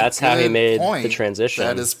wonder if that's how he made point. the transition.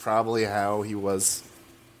 That is probably how he was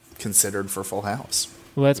considered for Full House.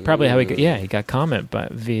 Well, that's probably how he got, he got Comet,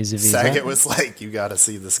 but vis-a-vis Saget that. was like, you got to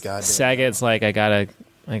see this guy. Saget's like, I got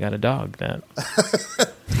a dog that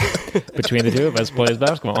between the two of us plays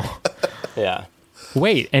basketball. Yeah.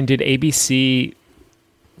 Wait, and did ABC,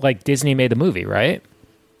 like Disney made the movie, right?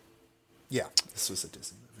 Yeah, this was a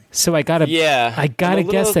Disney movie. So I gotta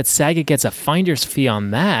guess that Saget gets a finder's fee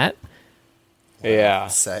on that. Yeah.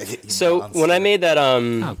 Saget, so when I made that,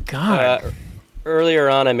 oh God. Earlier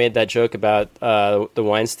on, I made that joke about the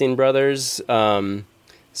Weinstein brothers.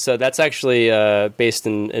 So that's actually based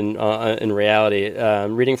in reality.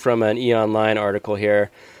 Reading from an E! Online article here.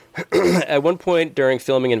 At one point during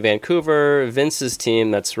filming in Vancouver, Vince's team,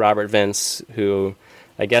 that's Robert Vince, who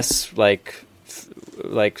I guess like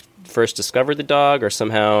first discovered the dog or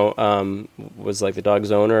somehow was like the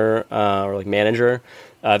dog's owner or like manager.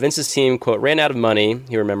 Vince's team, quote, ran out of money,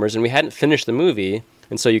 he remembers, and we hadn't finished the movie.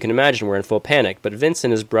 And so you can imagine we're in full panic. But Vince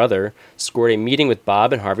and his brother scored a meeting with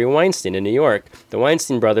Bob and Harvey Weinstein in New York. The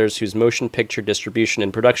Weinstein brothers, whose motion picture distribution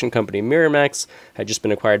and production company Miramax had just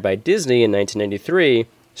been acquired by Disney in 1993,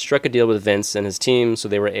 struck a deal with Vince and his team so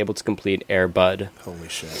they were able to complete Air Bud. Holy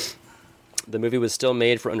shit. The movie was still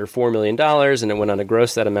made for under $4 million, and it went on to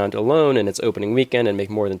gross that amount alone in its opening weekend and make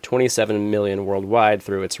more than $27 million worldwide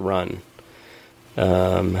through its run.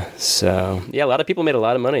 So, yeah, a lot of people made a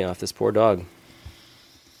lot of money off this poor dog.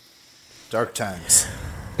 Dark times.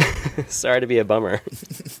 Sorry to be a bummer.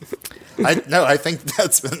 I think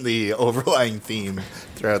that's been the overlying theme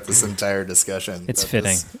throughout this entire discussion. It's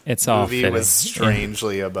fitting. It's all fitting. The movie was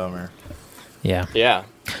strangely a bummer. Yeah. Yeah.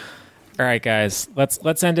 All right, guys.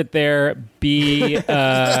 Let's end it there.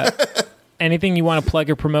 Anything you want to plug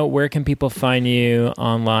or promote? Where can people find you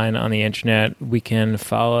online on the internet? We can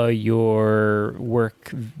follow your work,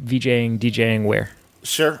 VJing, DJing. Where?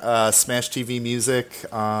 Sure. Smash TV Music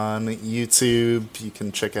on YouTube. You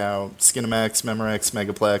can check out Skinemax, Memorex,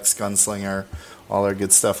 Megaplex, Gunslinger, all our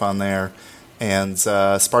good stuff on there. And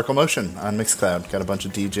Sparkle Motion on Mixcloud. Got a bunch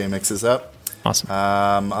of DJ mixes up. Awesome.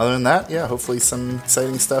 Other than that, yeah, hopefully some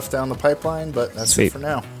exciting stuff down the pipeline, but that's Sweet. it for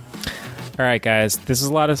now. All right, guys. This is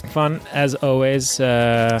a lot of fun, as always.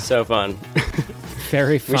 So fun.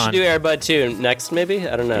 Very fun. We should do Air Bud 2 next, maybe?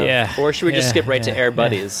 I don't know. Yeah. Or should we just skip right to Air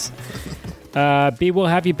Buddies? B, we'll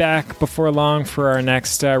have you back before long for our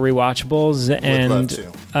next Rewatchables. And Would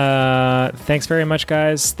love to. Thanks very much,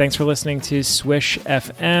 guys. Thanks for listening to Swish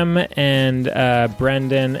FM. And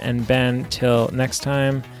Brendan and Ben, till next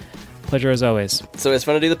time, pleasure as always. So it's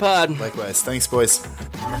fun to do the pod. Likewise. Thanks, boys.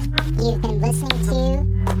 You've been listening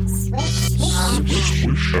to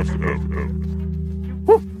Swish FM.